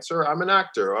a dancer. I'm an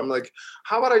actor. I'm like,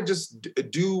 how about I just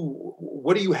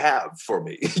what do you have for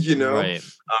me? Right.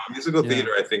 Musical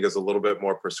theater, I think, is a little bit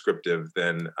more prescriptive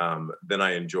than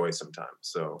I enjoy sometimes.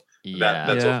 So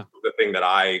that's also the thing that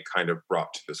I kind of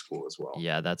brought to the school as well.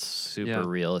 Yeah, that's super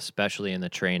real, especially in the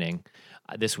training.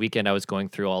 This weekend, I was going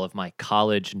through all of my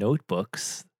college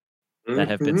notebooks that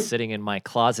have been sitting in my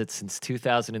closet since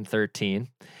 2013,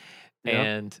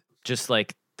 and just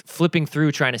like flipping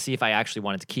through, trying to see if I actually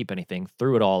wanted to keep anything.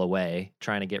 Threw it all away,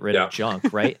 trying to get rid of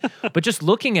junk, right? But just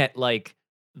looking at like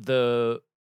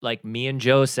me and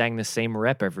Joe sang the same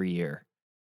rep every year.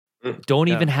 Don't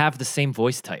even have the same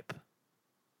voice type.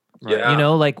 Right. Yeah.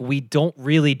 Like we don't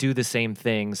really do the same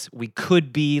things. We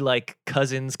could be like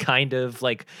cousins, kind of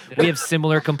like we have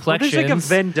similar complexions. Well, there's like a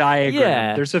Venn diagram.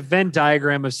 Yeah. There's a Venn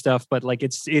diagram of stuff, but like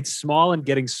it's small and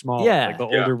getting smaller. Yeah. Like the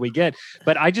older we get.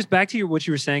 But I just back to what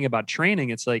you were saying about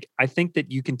training. It's like I think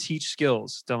that you can teach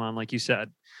skills, Delon, like you said.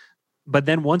 But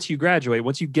then once you graduate,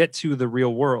 once you get to the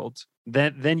real world,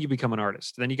 then you become an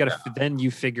artist. Then you got to then you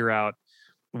figure out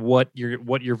what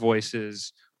your voice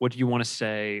is. What do you want to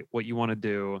say? What you want to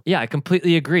do? Yeah, I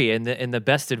completely agree. And the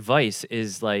best advice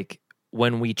is like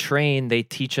when we train, they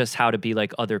teach us how to be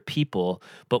like other people.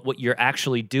 But what you're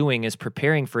actually doing is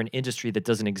preparing for an industry that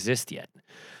doesn't exist yet.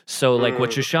 So like what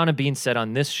Shoshana Bean said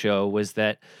on this show was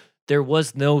that there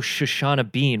was no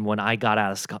Shoshana Bean when I got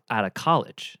out of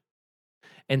college.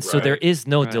 And so there is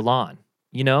no Delon,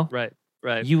 Right.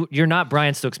 Right. You're not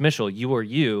Brian Stokes Mitchell. You are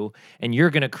you, and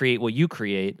you're going to create what you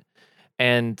create.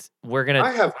 And we're going to...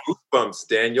 I have goosebumps,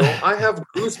 Daniel. I have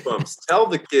goosebumps. Tell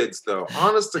the kids, though.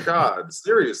 Honest to God.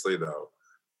 Seriously, though.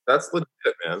 That's legit,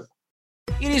 man.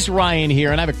 It is Ryan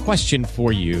here, and I have a question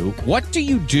for you. What do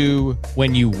you do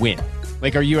when you win?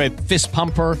 Like, are you a fist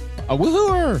pumper, a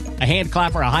woohooer, a hand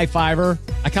clapper, a high fiver?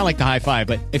 I kind of like the high five,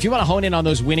 but if you want to hone in on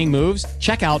those winning moves,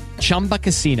 check out Chumba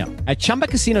Casino. At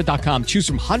ChumbaCasino.com, choose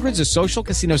from hundreds of social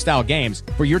casino-style games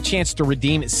for your chance to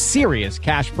redeem serious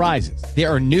cash prizes. There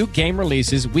are new game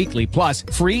releases weekly, plus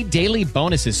free daily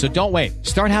bonuses, so don't wait.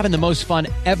 Start having the most fun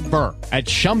ever at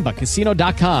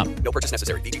ChumbaCasino.com. No purchase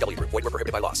necessary. VGW. Void where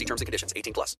prohibited by law. See terms and conditions.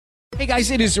 18+. Hey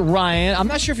guys, it is Ryan. I'm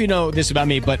not sure if you know this about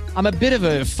me, but I'm a bit of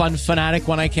a fun fanatic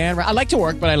when I can. I like to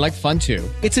work, but I like fun too.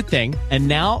 It's a thing. And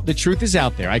now the truth is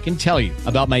out there. I can tell you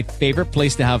about my favorite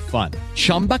place to have fun.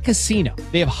 Chumba Casino.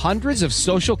 They have hundreds of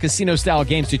social casino style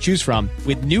games to choose from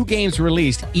with new games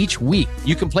released each week.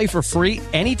 You can play for free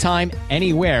anytime,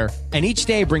 anywhere. And each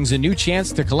day brings a new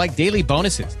chance to collect daily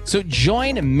bonuses. So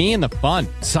join me in the fun.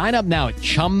 Sign up now at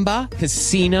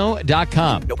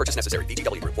ChumbaCasino.com. No purchase necessary.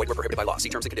 VGW. Void where prohibited by law. See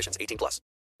terms and conditions. 18+.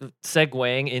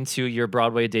 Segueing into your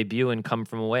Broadway debut and Come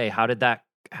From Away, how did that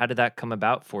come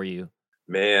about for you?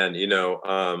 Man,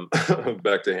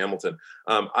 back to Hamilton.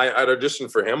 I'd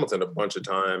auditioned for Hamilton a bunch of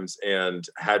times and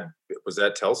was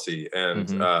at Telsey, and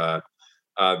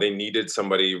they needed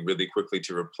somebody really quickly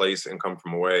to replace and Come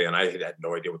From Away, and I had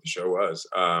no idea what the show was.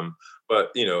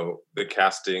 But the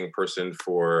casting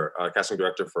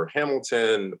director for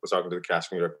Hamilton was talking to the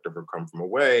casting director for Come From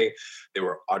Away. They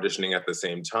were auditioning at the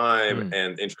same time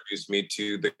and introduced me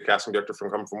to the casting director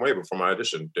from Come From Away before my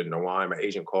audition. Didn't know why. My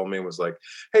agent called me and was like,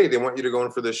 "Hey, they want you to go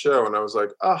in for this show." And I was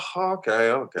like, "Oh,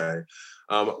 okay."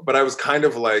 But I was kind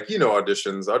of like,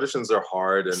 auditions are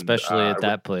hard, and especially at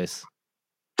that place.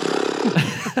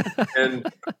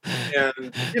 and I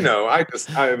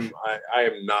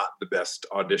am not the best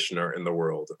auditioner in the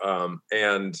world.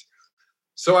 And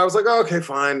so I was like, oh, okay,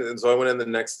 fine. And so I went in the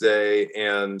next day,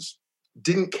 and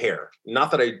didn't care.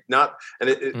 Not that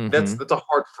that's a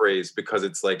hard phrase because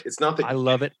it's like, it's not that I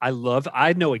love it.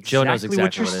 I know exactly Joe knows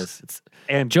exactly what it is.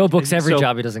 And Joe books every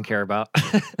job he doesn't care about.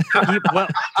 Well,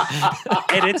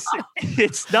 and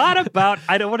it's not about,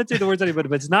 I don't want to take the words out of it,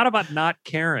 but it's not about not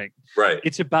caring. Right.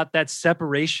 It's about that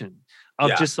separation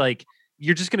of just like,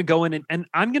 you're just going to go in and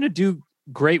I'm going to do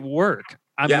great work.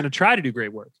 I'm going to try to do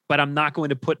great work, but I'm not going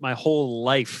to put my whole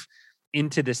life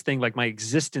into this thing. Like my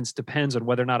existence depends on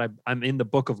whether or not I'm in the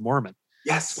Book of Mormon.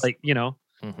 Yes. Like, you know,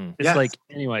 it's like,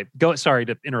 anyway, sorry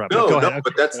to interrupt. No, go ahead.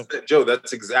 But that's Joe,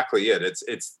 that's exactly it.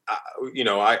 It's you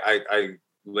know, I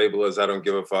label as I don't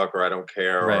give a fuck or I don't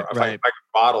care. Or if I could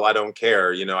bottle, I don't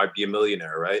care, you know, I'd be a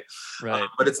millionaire. Right. Right.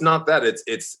 But it's not that.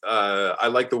 It's I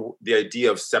like the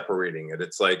idea of separating it.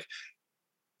 It's like,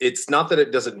 it's not that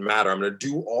it doesn't matter. I'm going to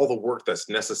do all the work that's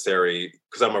necessary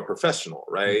because I'm a professional.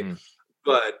 Right.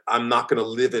 But I'm not going to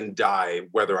live and die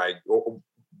whether I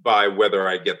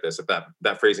get this. If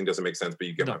that phrasing doesn't make sense, but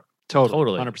you get my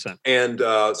totally 100%. And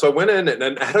so I went in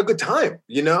and I had a good time.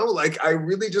 You know, like I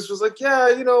really just was like, yeah,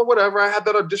 you know, whatever. I had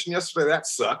that audition yesterday. That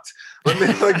sucked. Let me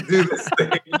like do this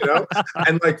thing, you know,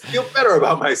 and like feel better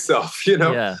about myself. You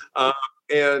know. Yeah. I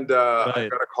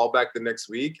got a call back the next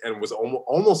week and was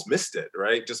almost missed it.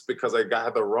 Right, just because I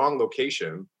had the wrong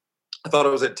location. I thought I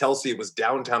was at Telsey. It was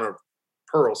downtown of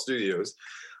Pearl Studios,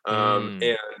 and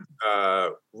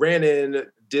ran in,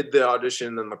 did the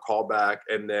audition and the callback,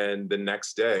 and then the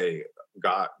next day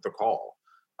got the call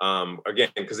again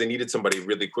because they needed somebody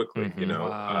really quickly, you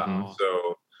know.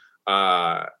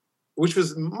 So which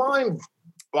was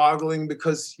mind-boggling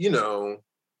because, you know,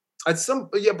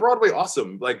 Broadway,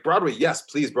 awesome. Like Broadway, yes,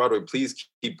 please, Broadway, please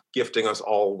keep gifting us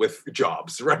all with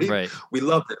jobs, right? We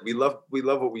love it. We love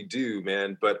what we do,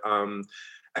 man. But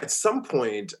at some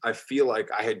point, I feel like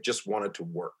I had just wanted to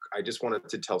work. I just wanted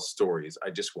to tell stories. I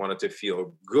just wanted to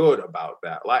feel good about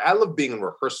that. Like I love being in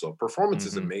rehearsal. Performance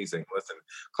is amazing. Listen,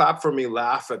 clap for me,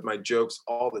 laugh at my jokes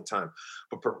all the time.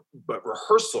 But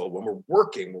rehearsal, when we're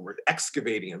working, when we're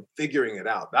excavating and figuring it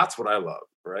out, that's what I love,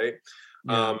 right?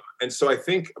 Yeah. And so I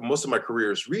think most of my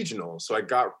career is regional. So I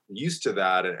got used to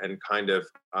that and kind of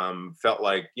felt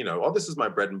like, you know, oh, this is my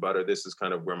bread and butter. This is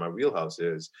kind of where my wheelhouse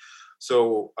is.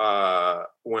 So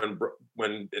when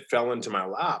it fell into my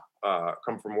lap,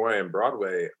 Come From Away and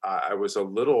Broadway, I was a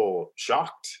little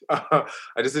shocked. I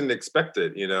just didn't expect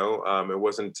it, you know. It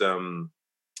wasn't. It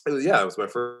was my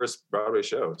first Broadway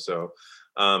show. So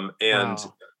I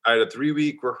had a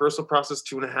 3-week rehearsal process,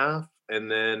 2.5,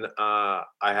 and then I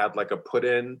had like a put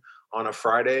in on a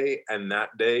Friday, and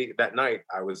that night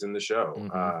I was in the show.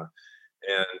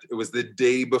 And it was the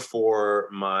day before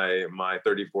my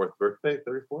 34th birthday.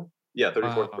 34th? Yeah,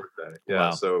 34th birthday.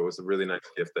 Yeah, so it was a really nice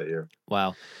gift that year.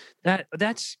 Wow.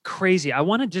 That's crazy. I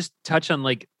want to just touch on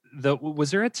like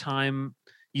was there a time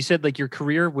you said like your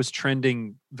career was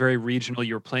trending very regional,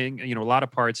 you were playing, you know, a lot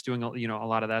of parts, doing, you know, a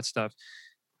lot of that stuff.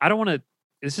 I don't want to,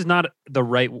 this is not the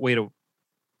right way to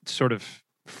sort of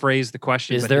phrase the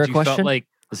question. Is there a question? Like,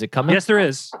 is it coming? Yes, there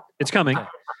is. It's coming.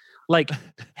 Like,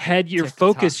 had your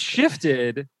focus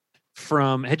shifted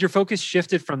from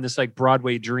this like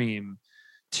Broadway dream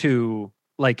to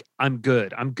like, I'm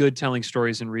good telling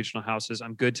stories in regional houses.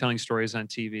 I'm good telling stories on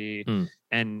TV.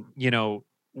 And, you know,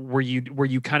 were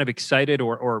you kind of excited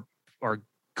or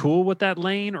cool with that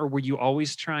lane, or were you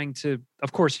always trying to?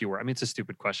 Of course you were. I mean, it's a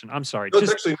stupid question. I'm sorry. No,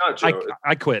 it's actually not, Joe.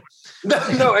 I quit.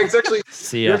 No, it's actually.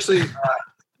 See ya.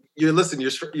 You're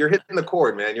hitting the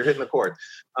chord, man. You're hitting the chord.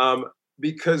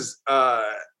 Because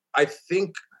I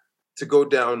think to go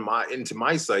down into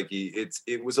my psyche,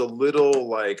 it was a little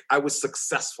like I was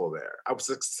successful there. I was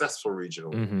successful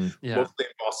regionally, mostly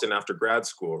in Boston after grad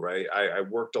school. Right, I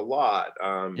worked a lot.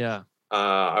 I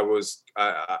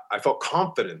felt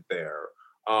confident there.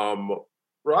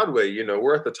 Broadway, you know,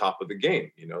 we're at the top of the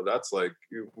game. You know, that's like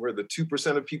we're the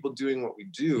 2% of people doing what we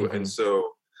do, and so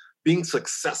being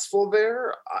successful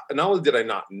there, not only did I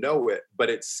not know it,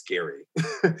 but it's scary.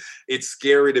 It's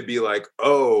scary to be like,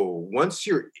 oh, once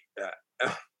you're.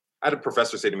 I had a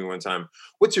professor say to me one time,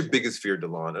 "What's your biggest fear,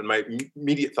 Delon?" And my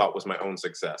immediate thought was my own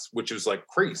success, which was like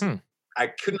crazy. I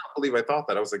could not believe I thought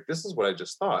that. I was like, this is what I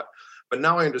just thought. But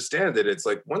now I understand it. It's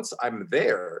like, once I'm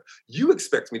there, you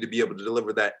expect me to be able to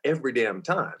deliver that every damn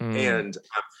time. And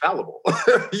I'm fallible,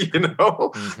 you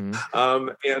know?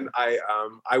 And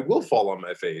I will fall on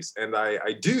my face. And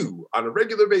I do on a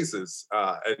regular basis.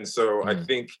 And so I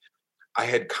think I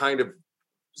had kind of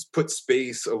put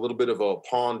space, a little bit of a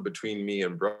pond between me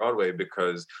and Broadway,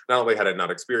 because not only had I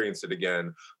not experienced it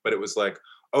again, but it was like,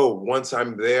 oh, once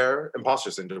I'm there, imposter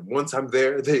syndrome. Once I'm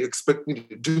there, they expect me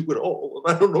to do it all.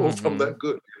 And I don't know if I'm that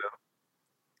good, you know?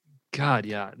 God,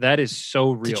 yeah, that is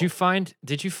so real. Did you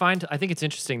find I think it's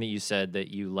interesting that you said that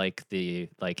you like the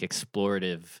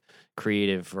explorative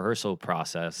creative rehearsal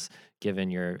process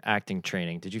given your acting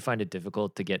training. Did you find it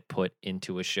difficult to get put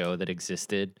into a show that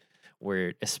existed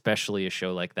where, especially a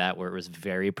show like that where it was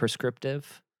very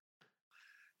prescriptive?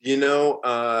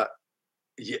 Yeah,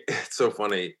 it's so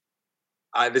funny.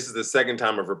 This is the second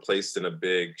time I've replaced in a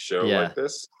big show like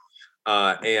this.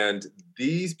 And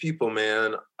these people,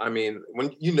 man, I mean,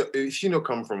 if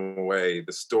come from away,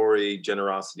 the story,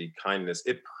 generosity, kindness,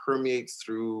 it permeates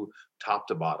through top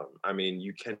to bottom. I mean,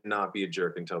 you cannot be a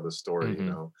jerk and tell the story,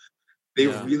 They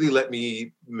really let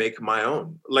me make my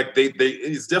own. Like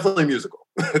it's definitely musical.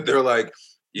 They're like,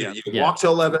 you walk to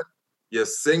 11, you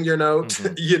sing your note,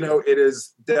 it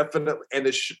is definitely, and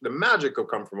the magic of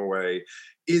Come From Away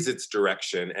is its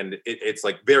direction, and it's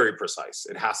like very precise.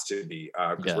 It has to be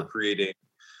because we're creating,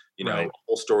 a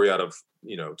whole story out of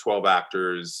 12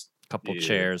 actors, couple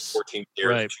chairs, 14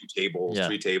 chairs, 2 tables,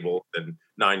 3 tables, and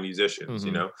 9 musicians.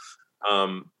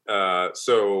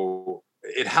 So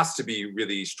it has to be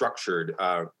really structured.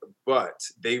 But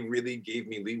they really gave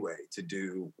me leeway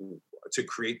to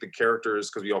create the characters,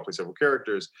 because we all play several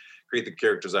characters, create the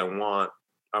characters I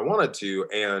wanted to,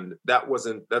 and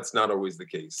that's not always the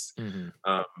case.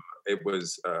 It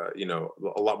was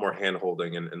a lot more hand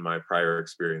holding in my prior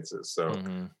experiences. So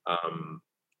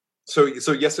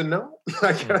so yes and no,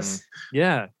 I guess.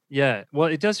 Yeah. Well,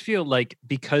 it does feel like,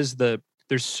 because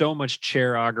there's so much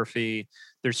choreography,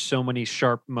 there's so many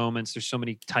sharp moments, there's so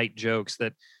many tight jokes,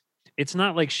 that it's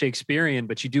not like Shakespearean,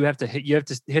 but you have to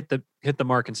hit the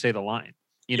mark and say the line.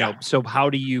 So how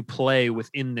do you play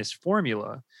within this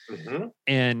formula?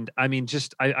 And I mean,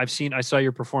 I saw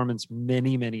your performance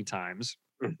many, many times.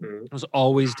 It was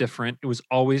always different. It was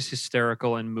always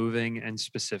hysterical and moving and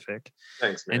specific.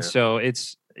 Thanks, man. And so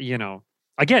it's,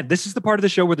 again, this is the part of the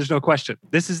show where there's no question.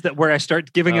 This is where I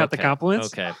start giving out the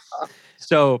compliments. Okay.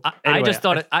 So I just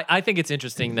thought I think it's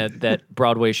interesting that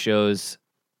Broadway shows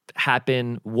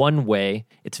happen one way.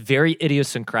 It's very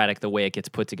idiosyncratic the way it gets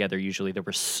put together. Usually there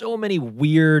were so many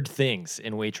weird things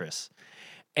in Waitress.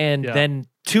 And then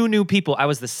 2 new people. I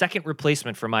was the second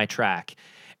replacement for my track.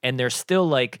 And they're still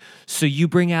like, so you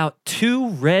bring out 2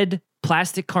 red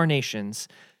plastic carnations,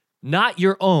 not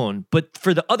your own, but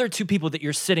for the other 2 people that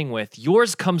you're sitting with,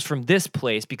 yours comes from this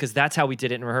place because that's how we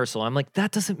did it in rehearsal. I'm like, that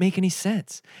doesn't make any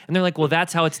sense. And they're like, well,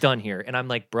 that's how it's done here. And I'm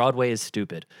like, Broadway is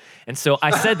stupid. And so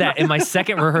I said that in my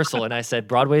second rehearsal, and I said,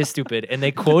 Broadway is stupid. And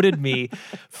they quoted me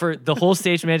for the whole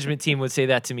stage management team would say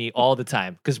that to me all the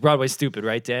time, because Broadway's stupid,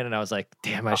 right, Dan? And I was like,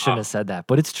 damn, I shouldn't have said that.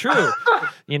 But it's true.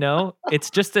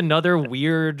 It's just another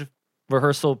weird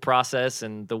rehearsal process,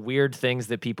 and the weird things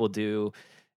that people do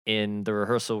in the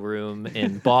rehearsal room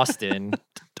in Boston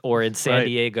or in San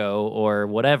Diego or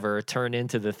whatever turn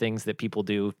into the things that people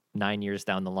do 9 years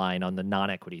down the line on the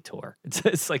non-equity tour.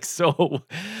 It's like so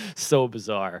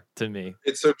bizarre to me.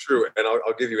 It's so true. And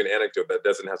I'll give you an anecdote that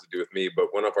doesn't have to do with me, but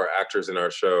one of our actors in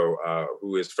our show,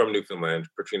 who is from Newfoundland,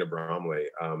 Katrina Bromley,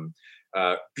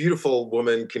 beautiful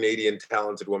woman, Canadian,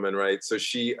 talented woman, right? So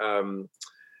she,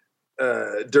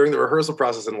 during the rehearsal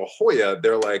process in La Jolla,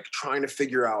 they're like trying to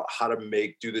figure out how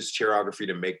to do this choreography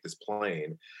to make this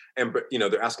plane. And,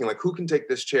 they're asking like, who can take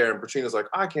this chair? And Katrina's like,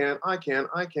 I can.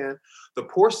 The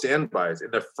poor standbys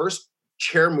in the first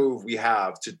chair move we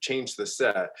have to change the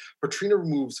set, Katrina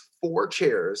removes 4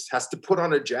 chairs, has to put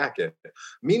on a jacket.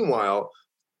 Meanwhile,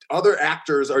 other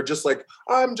actors are just like,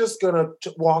 I'm just gonna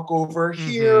walk over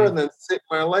here and then sit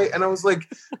my light. And I was like,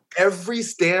 every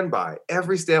standby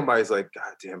is like,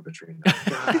 God damn, Katrina.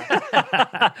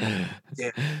 God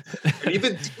damn. And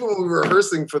even when we were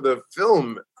rehearsing for the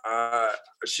film, I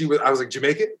was like,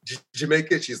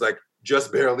 Jamaica? She's like,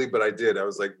 just barely, but I did. I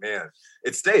was like, man,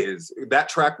 it stays. That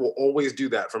track will always do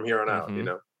that from here on out,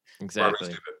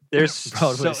 Exactly. There's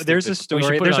a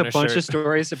story. There's a bunch of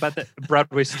stories about that.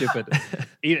 Broadway stupid.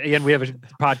 Again, we have a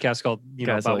podcast called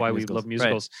about why we love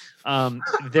musicals.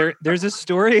 Right. There's a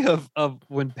story of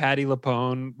when Patti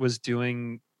LuPone was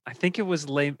doing, I think it was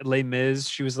Les Mis.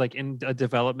 She was like in a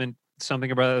development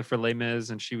something about for Les Mis,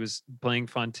 and she was playing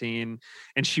Fantine,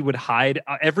 and she would hide.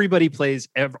 Everybody plays.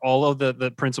 All of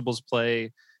the principals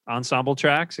play ensemble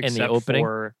tracks except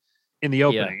in the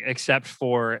opening. Except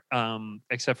for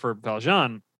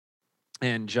Valjean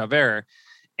and Javert.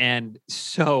 And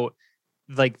so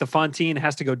like the Fantine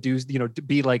has to go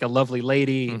be like a lovely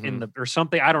lady in or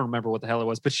something. I don't remember what the hell it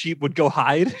was, but she would go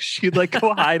hide. She'd like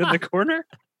go hide in the corner.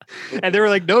 And they were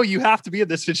like, no, you have to be in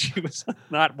this. And she was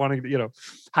not wanting to,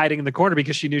 hiding in the corner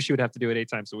because she knew she would have to do it 8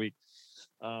 times a week.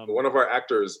 One of our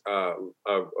actors,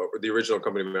 the original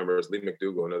company members, Lee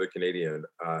McDougall, another Canadian,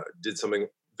 did something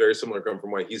very similar to Come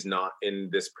From Away. He's not in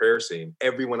this prayer scene.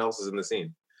 Everyone else is in the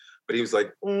scene. But he was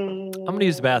like, I'm going to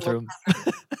use the bathroom.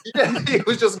 Yeah, he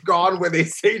was just gone when they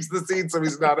staged the scene, so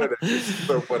he's not in it. It's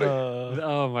so funny.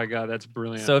 Oh my God, that's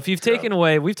brilliant. So if you've taken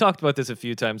away, we've talked about this a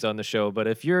few times on the show, but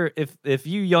if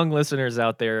you young listeners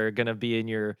out there are going to be in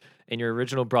your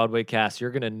original Broadway cast,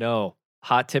 you're going to know,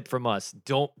 hot tip from us,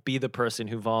 don't be the person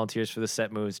who volunteers for the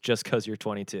set moves just because you're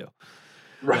 22.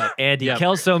 Right. Andy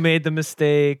Kelso made the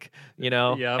mistake.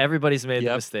 Everybody's made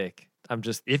the mistake. I'm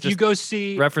just you go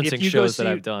see referencing shows that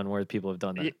I've done where people have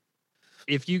done that.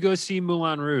 If you go see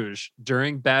Moulin Rouge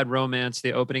during Bad Romance,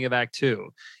 the opening of Act 2,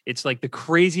 it's like the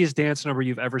craziest dance number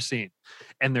you've ever seen.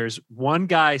 And there's one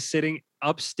guy sitting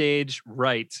upstage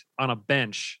right on a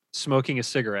bench smoking a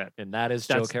cigarette. And that's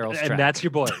Joe Carroll's track. And that's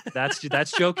your boy. That's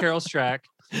Joe Carroll's track.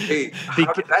 Hey,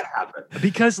 how did that happen?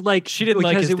 Because she didn't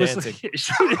like his dancing.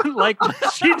 She didn't like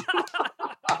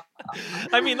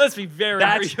I mean, let's be very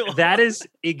real. That is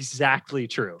exactly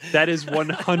true. That is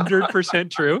 100%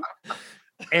 true.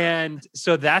 And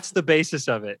so that's the basis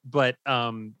of it. But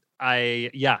that's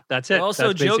it. But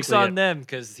also, that's joke's on them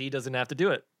because he doesn't have to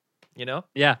do it.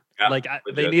 Yeah. Like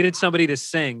they needed somebody to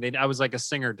sing. I was like a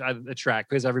singer at the track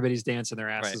because everybody's dancing their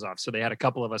asses off. So they had a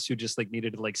couple of us who just like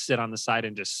needed to like sit on the side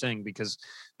and just sing because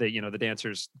the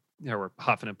dancers were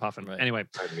huffing and puffing. Right. Anyway,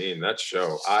 I mean that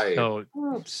show.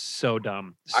 So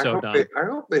dumb. I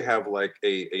hope they have like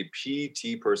a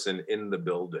PT person in the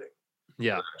building.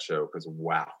 Yeah. For that show because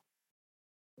wow.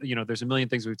 There's a million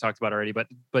things we've talked about already, but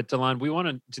Delon, we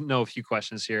want to know a few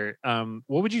questions here.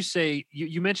 What would you say,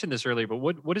 you mentioned this earlier, but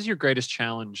what is your greatest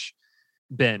challenge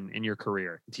been in your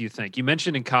career? Do you think you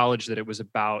mentioned in college that it was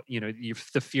about,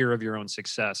 the fear of your own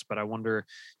success, but I wonder,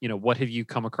 what have you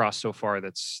come across so far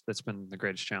that's been the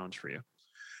greatest challenge for you?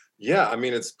 Yeah. I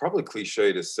mean, it's probably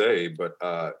cliche to say, but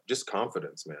just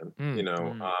confidence, man. I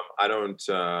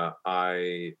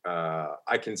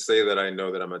can say that I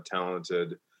know that I'm a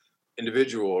talented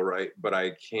individual, right? But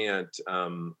I can't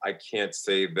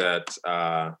say that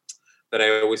that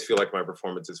I always feel like my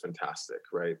performance is fantastic,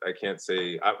 right? I can't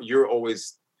say you're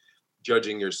always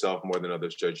judging yourself more than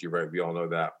others judge you, right? We all know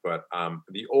that. But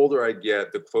the older I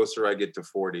get, the closer I get to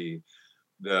 40,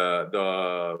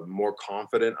 the more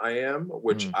confident I am,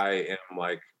 which I am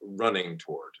like running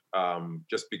toward,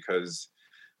 just because.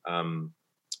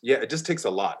 It just takes a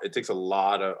lot. It takes a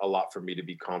lot for me to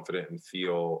be confident and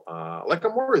feel like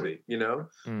I'm worthy, and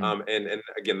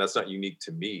again, that's not unique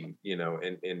to me,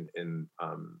 in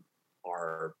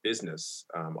our business,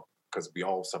 because we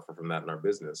all suffer from that in our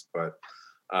business. But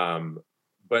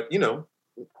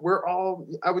we're all,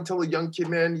 I would tell a young kid,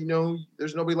 man,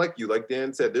 there's nobody like you. Like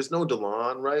Dan said, there's no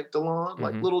Delon, right? Delon,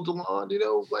 like little Delon,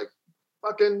 like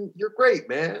fucking, you're great,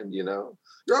 man.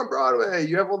 You're on Broadway.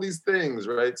 You have all these things,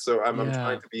 right? So I'm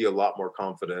trying to be a lot more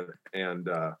confident and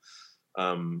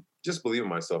just believe in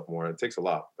myself more. It takes a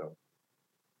lot, though.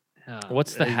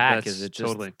 What's the hack? Is it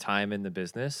just time in the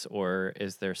business, or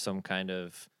is there some kind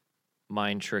of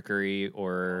mind trickery,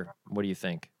 or what do you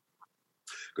think?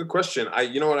 Good question.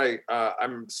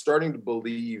 I'm starting to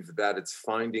believe that it's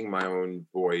finding my own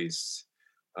voice.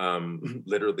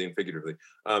 Literally and figuratively,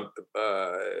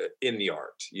 in the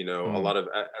art, a lot of,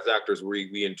 as actors,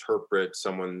 we interpret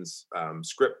someone's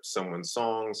script, someone's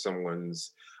song,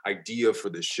 someone's idea for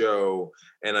the show.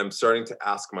 And I'm starting to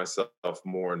ask myself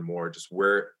more and more, just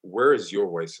where is your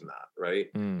voice in that? Right.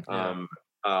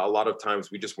 A lot of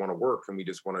times we just want to work and we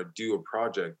just want to do a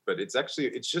project, but it's okay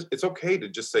to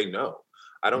just say, no,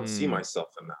 I don't see myself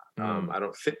in that. I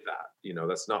don't fit that,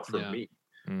 that's not for me.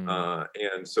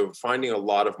 And so finding a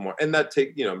lot of more, and that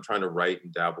I'm trying to write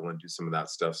and dabble and do some of that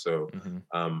stuff. So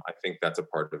I think that's a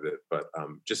part of it, but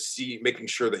just making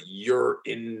sure that you're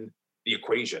in the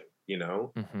equation,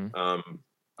 whatever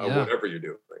you're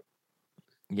doing.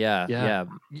 Yeah.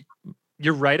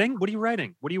 You're writing? What are you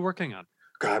writing? What are you working on?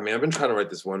 God, man, I've been trying to write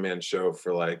this one-man show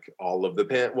for like all of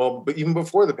but even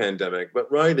before the pandemic,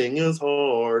 but writing is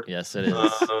hard. Yes, it is.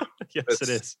 Yes, it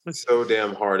is. It's so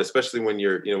damn hard, especially when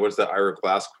you're, what's that Ira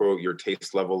Glass quote? Your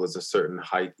taste level is a certain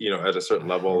height, at a certain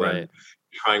level, right. And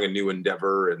trying a new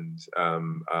endeavor. And so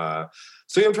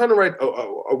I'm trying to write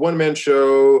a one-man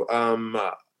show.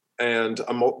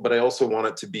 But I also want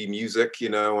it to be music,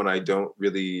 and I don't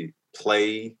really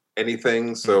play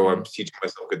anything. So I'm teaching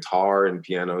myself guitar and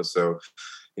piano. So,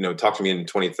 talk to me in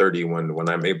 2030 when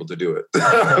I'm able to do it.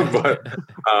 I'm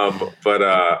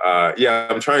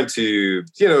trying to,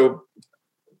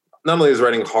 not only is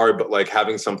writing hard, but like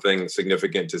having something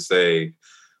significant to say,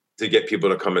 to get people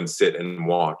to come and sit and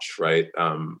watch, right?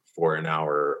 For an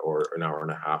hour or an hour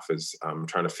and a half is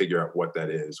trying to figure out what that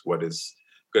is, what is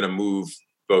going to move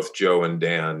both Joe and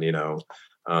Dan,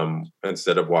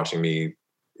 instead of watching me.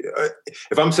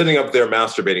 If I'm sitting up there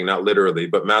masturbating, not literally,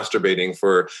 but masturbating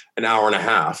for an hour and a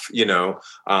half,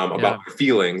 about my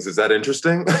feelings, is that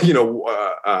interesting?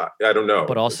 I don't know.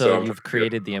 But also, you've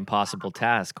created the impossible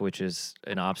task, which is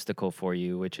an obstacle for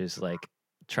you, which is like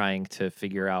trying to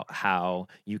figure out how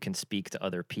you can speak to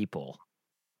other people.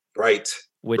 Right.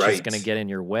 Which is going to get in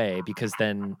your way, because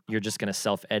then you're just going to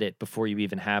self-edit before you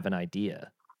even have an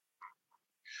idea.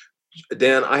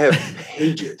 Dan, I have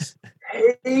pages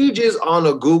on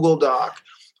a Google Doc.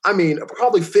 I mean,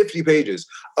 probably 50 pages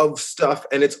of stuff.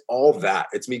 And it's all that.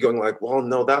 It's me going like, well,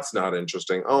 no, that's not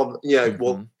interesting. Oh, yeah,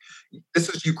 well, this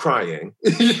is you crying.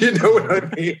 You know what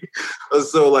I mean?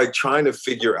 So like trying to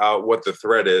figure out what the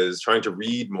thread is, trying to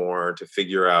read more to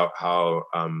figure out how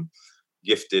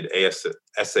gifted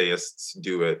essayists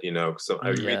do it, So I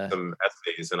read some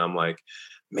essays and I'm like,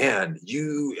 man,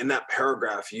 you, in that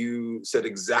paragraph, you said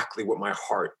exactly what my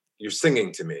heart, you're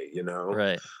singing to me,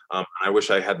 Right. I wish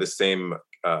I had the same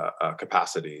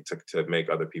capacity to make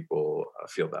other people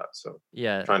feel that. So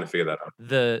trying to figure that out.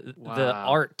 The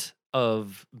art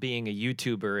of being a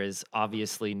YouTuber is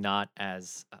obviously not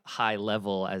as high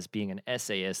level as being an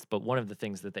essayist, but one of the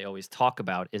things that they always talk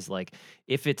about is like,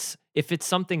 if it's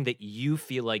something that you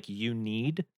feel like you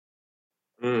need,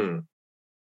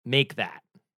 make that.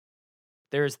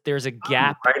 There's a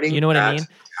gap, you know what I mean?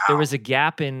 There was a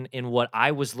gap in what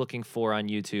I was looking for on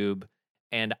YouTube,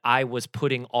 and I was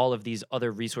putting all of these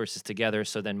other resources together,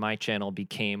 so then my channel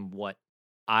became what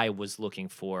I was looking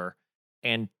for.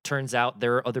 And turns out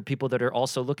there are other people that are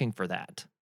also looking for that,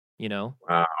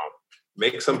 Wow.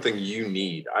 Make something you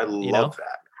need. I love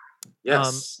that.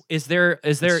 Yes. Is there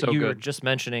so you good. were just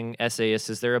mentioning essayists,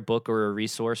 is there a book or a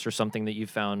resource or something that you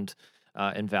found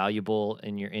invaluable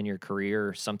in your career,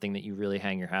 or something that you really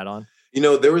hang your hat on?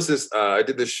 There was this, I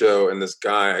did this show, and this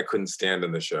guy I couldn't stand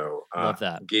in the show Love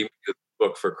that. gave me this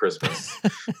book for Christmas.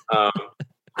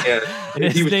 And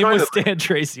his he was name trying was to, Stan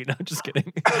Tracy. No, just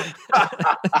kidding.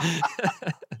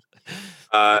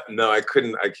 no, I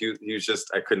couldn't. I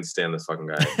couldn't stand this fucking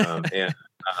guy. And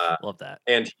love that.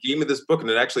 And he gave me this book, and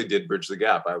it actually did bridge the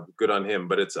gap. Good on him.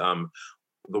 But it's The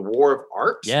War of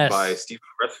Art by Stephen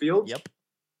Pressfield.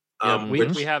 Yep.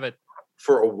 We have it.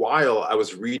 For a while, I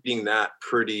was reading that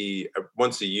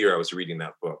once a year. I was reading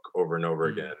that book over and over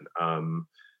again.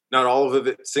 Not all of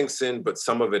it sinks in, but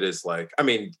some of it is like, I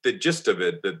mean, the gist of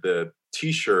it, the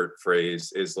T-shirt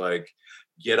phrase is like,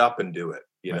 get up and do it.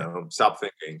 Stop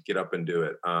thinking, get up and do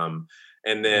it.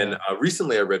 And then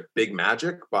recently I read Big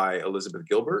Magic by Elizabeth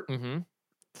Gilbert.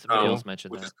 Somebody else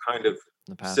mentioned which that. is kind of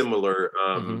similar.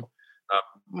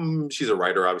 She's a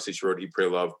writer. Obviously, she wrote Eat, Pray,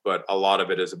 Love, but a lot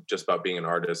of it is just about being an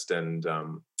artist. And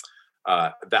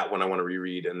that one I want to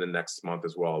reread in the next month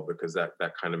as well, because that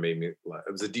kind of made me, it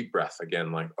was a deep breath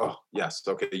again, like, oh, yes,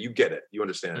 okay, you get it. You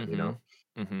understand,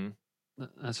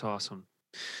 That's awesome.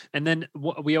 And then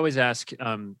we always ask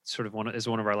sort of one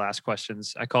of our last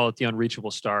questions. I call it the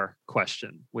unreachable star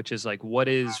question, which is like, what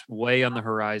is way on the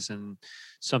horizon,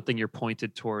 something you're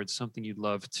pointed towards, something you'd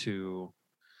love to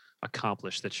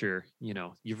accomplish, that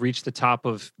you've reached the top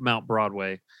of Mount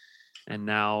Broadway, and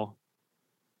now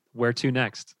where to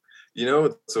next?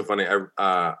 It's so funny.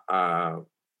 I'm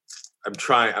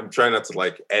trying not to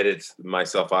like edit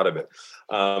myself out of it.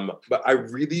 But I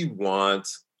really want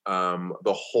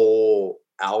the whole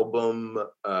album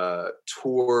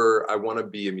tour. I want to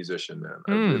be a musician, man.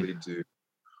 I really do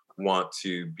want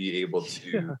to be able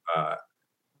to,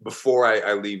 before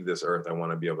I leave this earth, I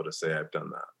want to be able to say I've done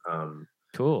that.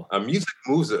 Cool. Music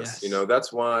moves us,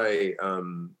 that's why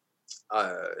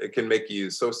it can make you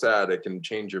so sad. It can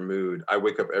change your mood. I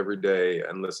wake up every day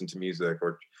and listen to music.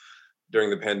 Or during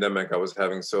the pandemic, I was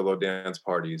having solo dance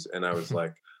parties, and I was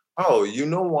like, oh, you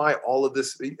know why all of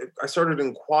this? I started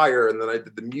in choir, and then I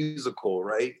did the musical,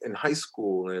 right, in high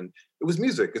school, and it was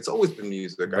music. It's always been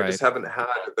music. Right. I just haven't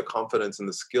had the confidence and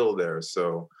the skill there.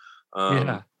 So,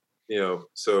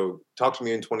 so talk to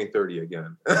me in 2030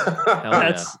 again.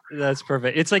 That's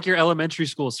perfect. It's like your elementary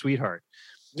school sweetheart.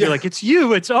 You're like, it's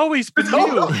you. It's always been you.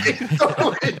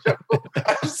 Totally.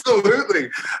 Absolutely.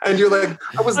 And you're like,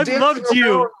 I've loved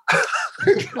you.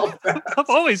 I've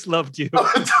always loved you.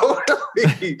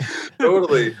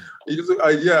 Totally. You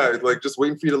just, just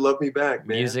waiting for you to love me back,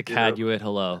 man. Music had you at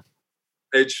hello.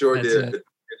 It sure did. It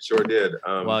sure did.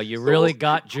 Well, you really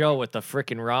got Joe with the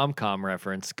freaking rom-com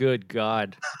reference. Good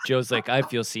God. Joe's like, I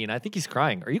feel seen. I think he's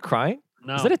crying. Are you crying?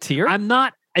 No. Is that a tear? I'm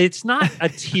not. It's not a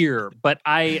tear, but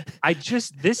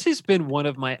this has been one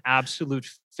of my absolute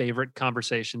favorite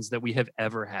conversations that we have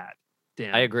ever had,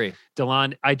 Dan. I agree.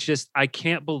 Delon, I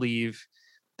can't believe,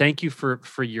 thank you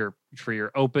for your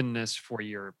your openness, for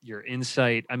your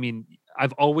insight. I mean,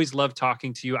 I've always loved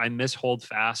talking to you. I miss Hold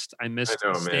Fast. I miss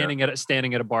standing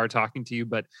at a bar talking to you.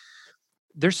 But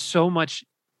there's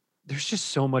just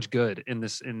so much good in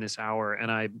this hour,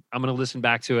 and I'm going to listen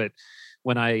back to it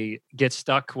when I get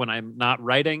stuck, when I'm not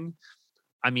writing.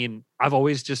 I mean,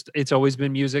 it's always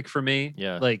been music for me.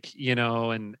 Yeah. Like, you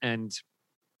know, and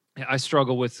I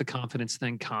struggle with the confidence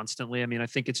thing constantly. I mean, I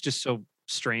think it's just so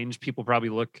strange. People probably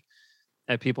look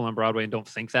at people on Broadway and don't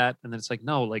think that. And then it's like,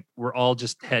 no, like we're all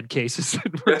just head cases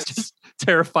and we're just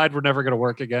terrified we're never going to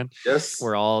work again. Yes.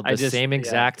 We're all the same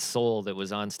exact soul that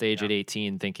was on stage at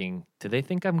 18 thinking, do they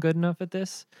think I'm good enough at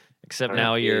this? Except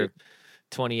now you're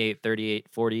 28, 38,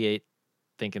 48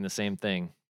 thinking the same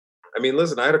thing. I mean,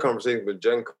 listen, I had a conversation with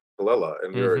Jen Colella,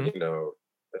 and we were, you know,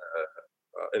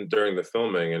 and during the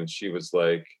filming, and she was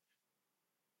like,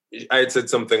 I had said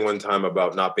something one time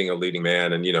about not being a leading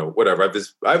man, and, you know, whatever. I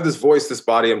have this voice, this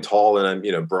body, I'm tall, and I'm,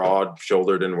 you know, broad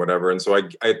shouldered and whatever. And so I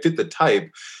fit the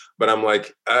type, but I'm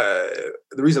like, the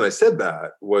reason I said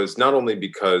that was not only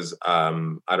because I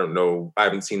don't know, I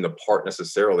haven't seen the part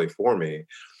necessarily for me,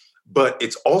 but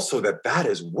it's also that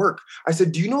is work. I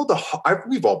said, do you know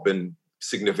we've all been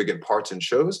significant parts in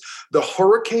shows. The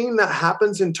hurricane that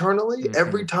happens internally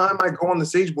every time I go on the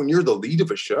stage when you're the lead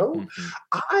of a show,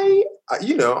 I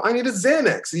need a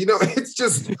Xanax, you know,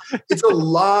 it's a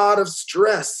lot of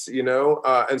stress, you know?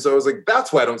 And so I was like,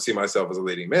 that's why I don't see myself as a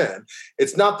leading man.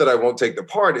 It's not that I won't take the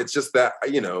part. It's just that,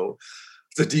 you know,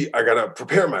 I gotta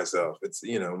prepare myself. It's,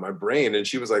 you know, my brain. And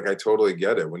she was like, I totally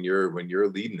get it. When you're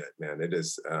leading it, man, it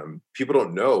is, people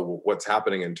don't know what's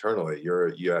happening internally.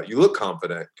 You look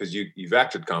confident because you've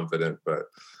acted confident, but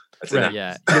that's right.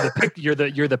 Yeah. You're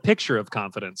the picture of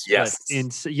confidence. Yes.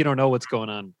 But you don't know what's going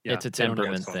on. Yeah, it's a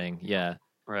temperament thing. Yeah.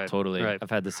 Right. Totally. Right. I've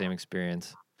had the same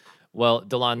experience. Well,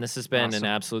 Delon, this has been an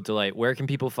absolute delight. Where can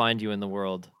people find you in the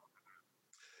world?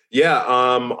 Yeah,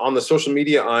 on the social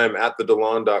media, I'm at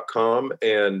thedelon.com,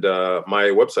 and my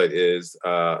website is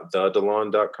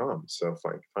thedelon.com. So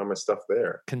find my stuff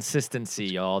there. Consistency,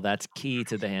 y'all. That's key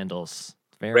to the handles.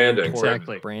 Very Branding. important.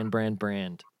 Exactly.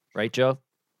 Brand. Right, Joe?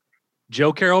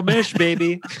 Joe Carroll Mish,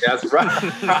 baby. That's right.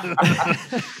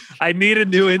 I need a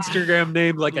new Instagram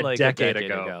name like a decade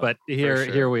ago, but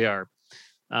here we are.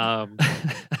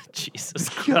 Jesus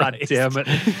Christ. God damn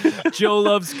it. Joe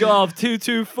Loves Golf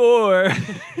 224.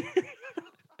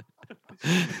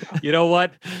 You know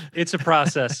what? It's a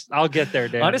process. I'll get there,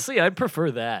 Dan. Honestly, I'd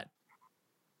prefer that.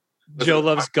 Joe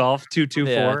Loves Golf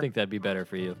 224. Yeah, I think that'd be better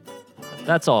for you.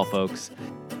 That's all, folks.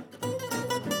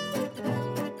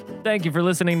 Thank you for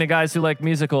listening to Guys Who Like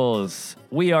Musicals.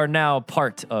 We are now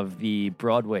part of the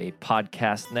Broadway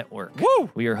Podcast Network. Woo!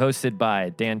 We are hosted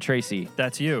by Dan Tracy.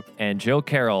 That's you. And Joe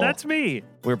Carroll. That's me.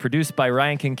 We're produced by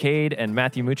Ryan Kincaid, and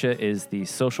Matthew Mucha is the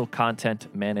social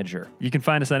content manager. You can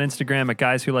find us on Instagram at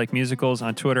Guys Who Like Musicals,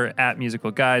 on Twitter at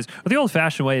Musical Guys, or the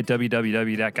old-fashioned way at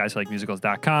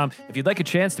www.guyswholikemusicals.com. If you'd like a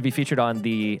chance to be featured on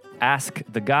the Ask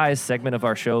the Guys segment of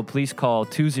our show, please call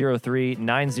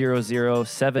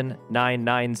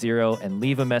 203-900-7990 and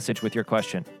leave a message with your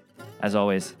question. As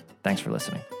always, thanks for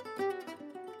listening.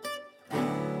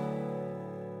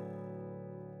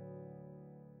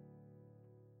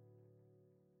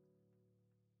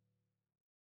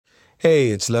 Hey,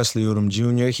 it's Leslie Odom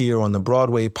Jr. here on the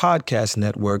Broadway Podcast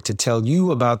Network to tell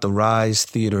you about the Rise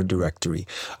Theater Directory,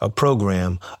 a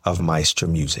program of Maestro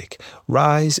Music.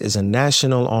 Rise is a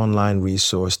national online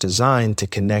resource designed to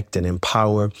connect and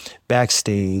empower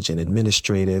backstage and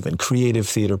administrative and creative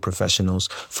theater professionals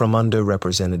from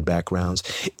underrepresented backgrounds.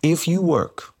 If you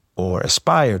work or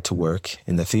aspire to work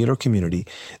in the theater community,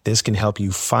 this can help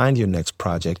you find your next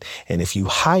project. And if you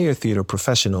hire theater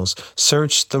professionals,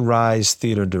 search the Rise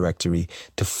Theater Directory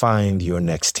to find your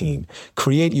next team.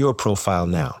 Create your profile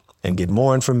now and get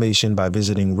more information by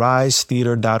visiting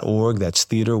risetheater.org. That's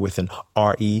theater with an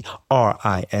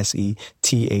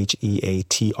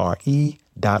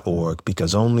RERISETHEATRE.org,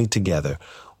 because only together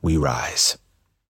we rise.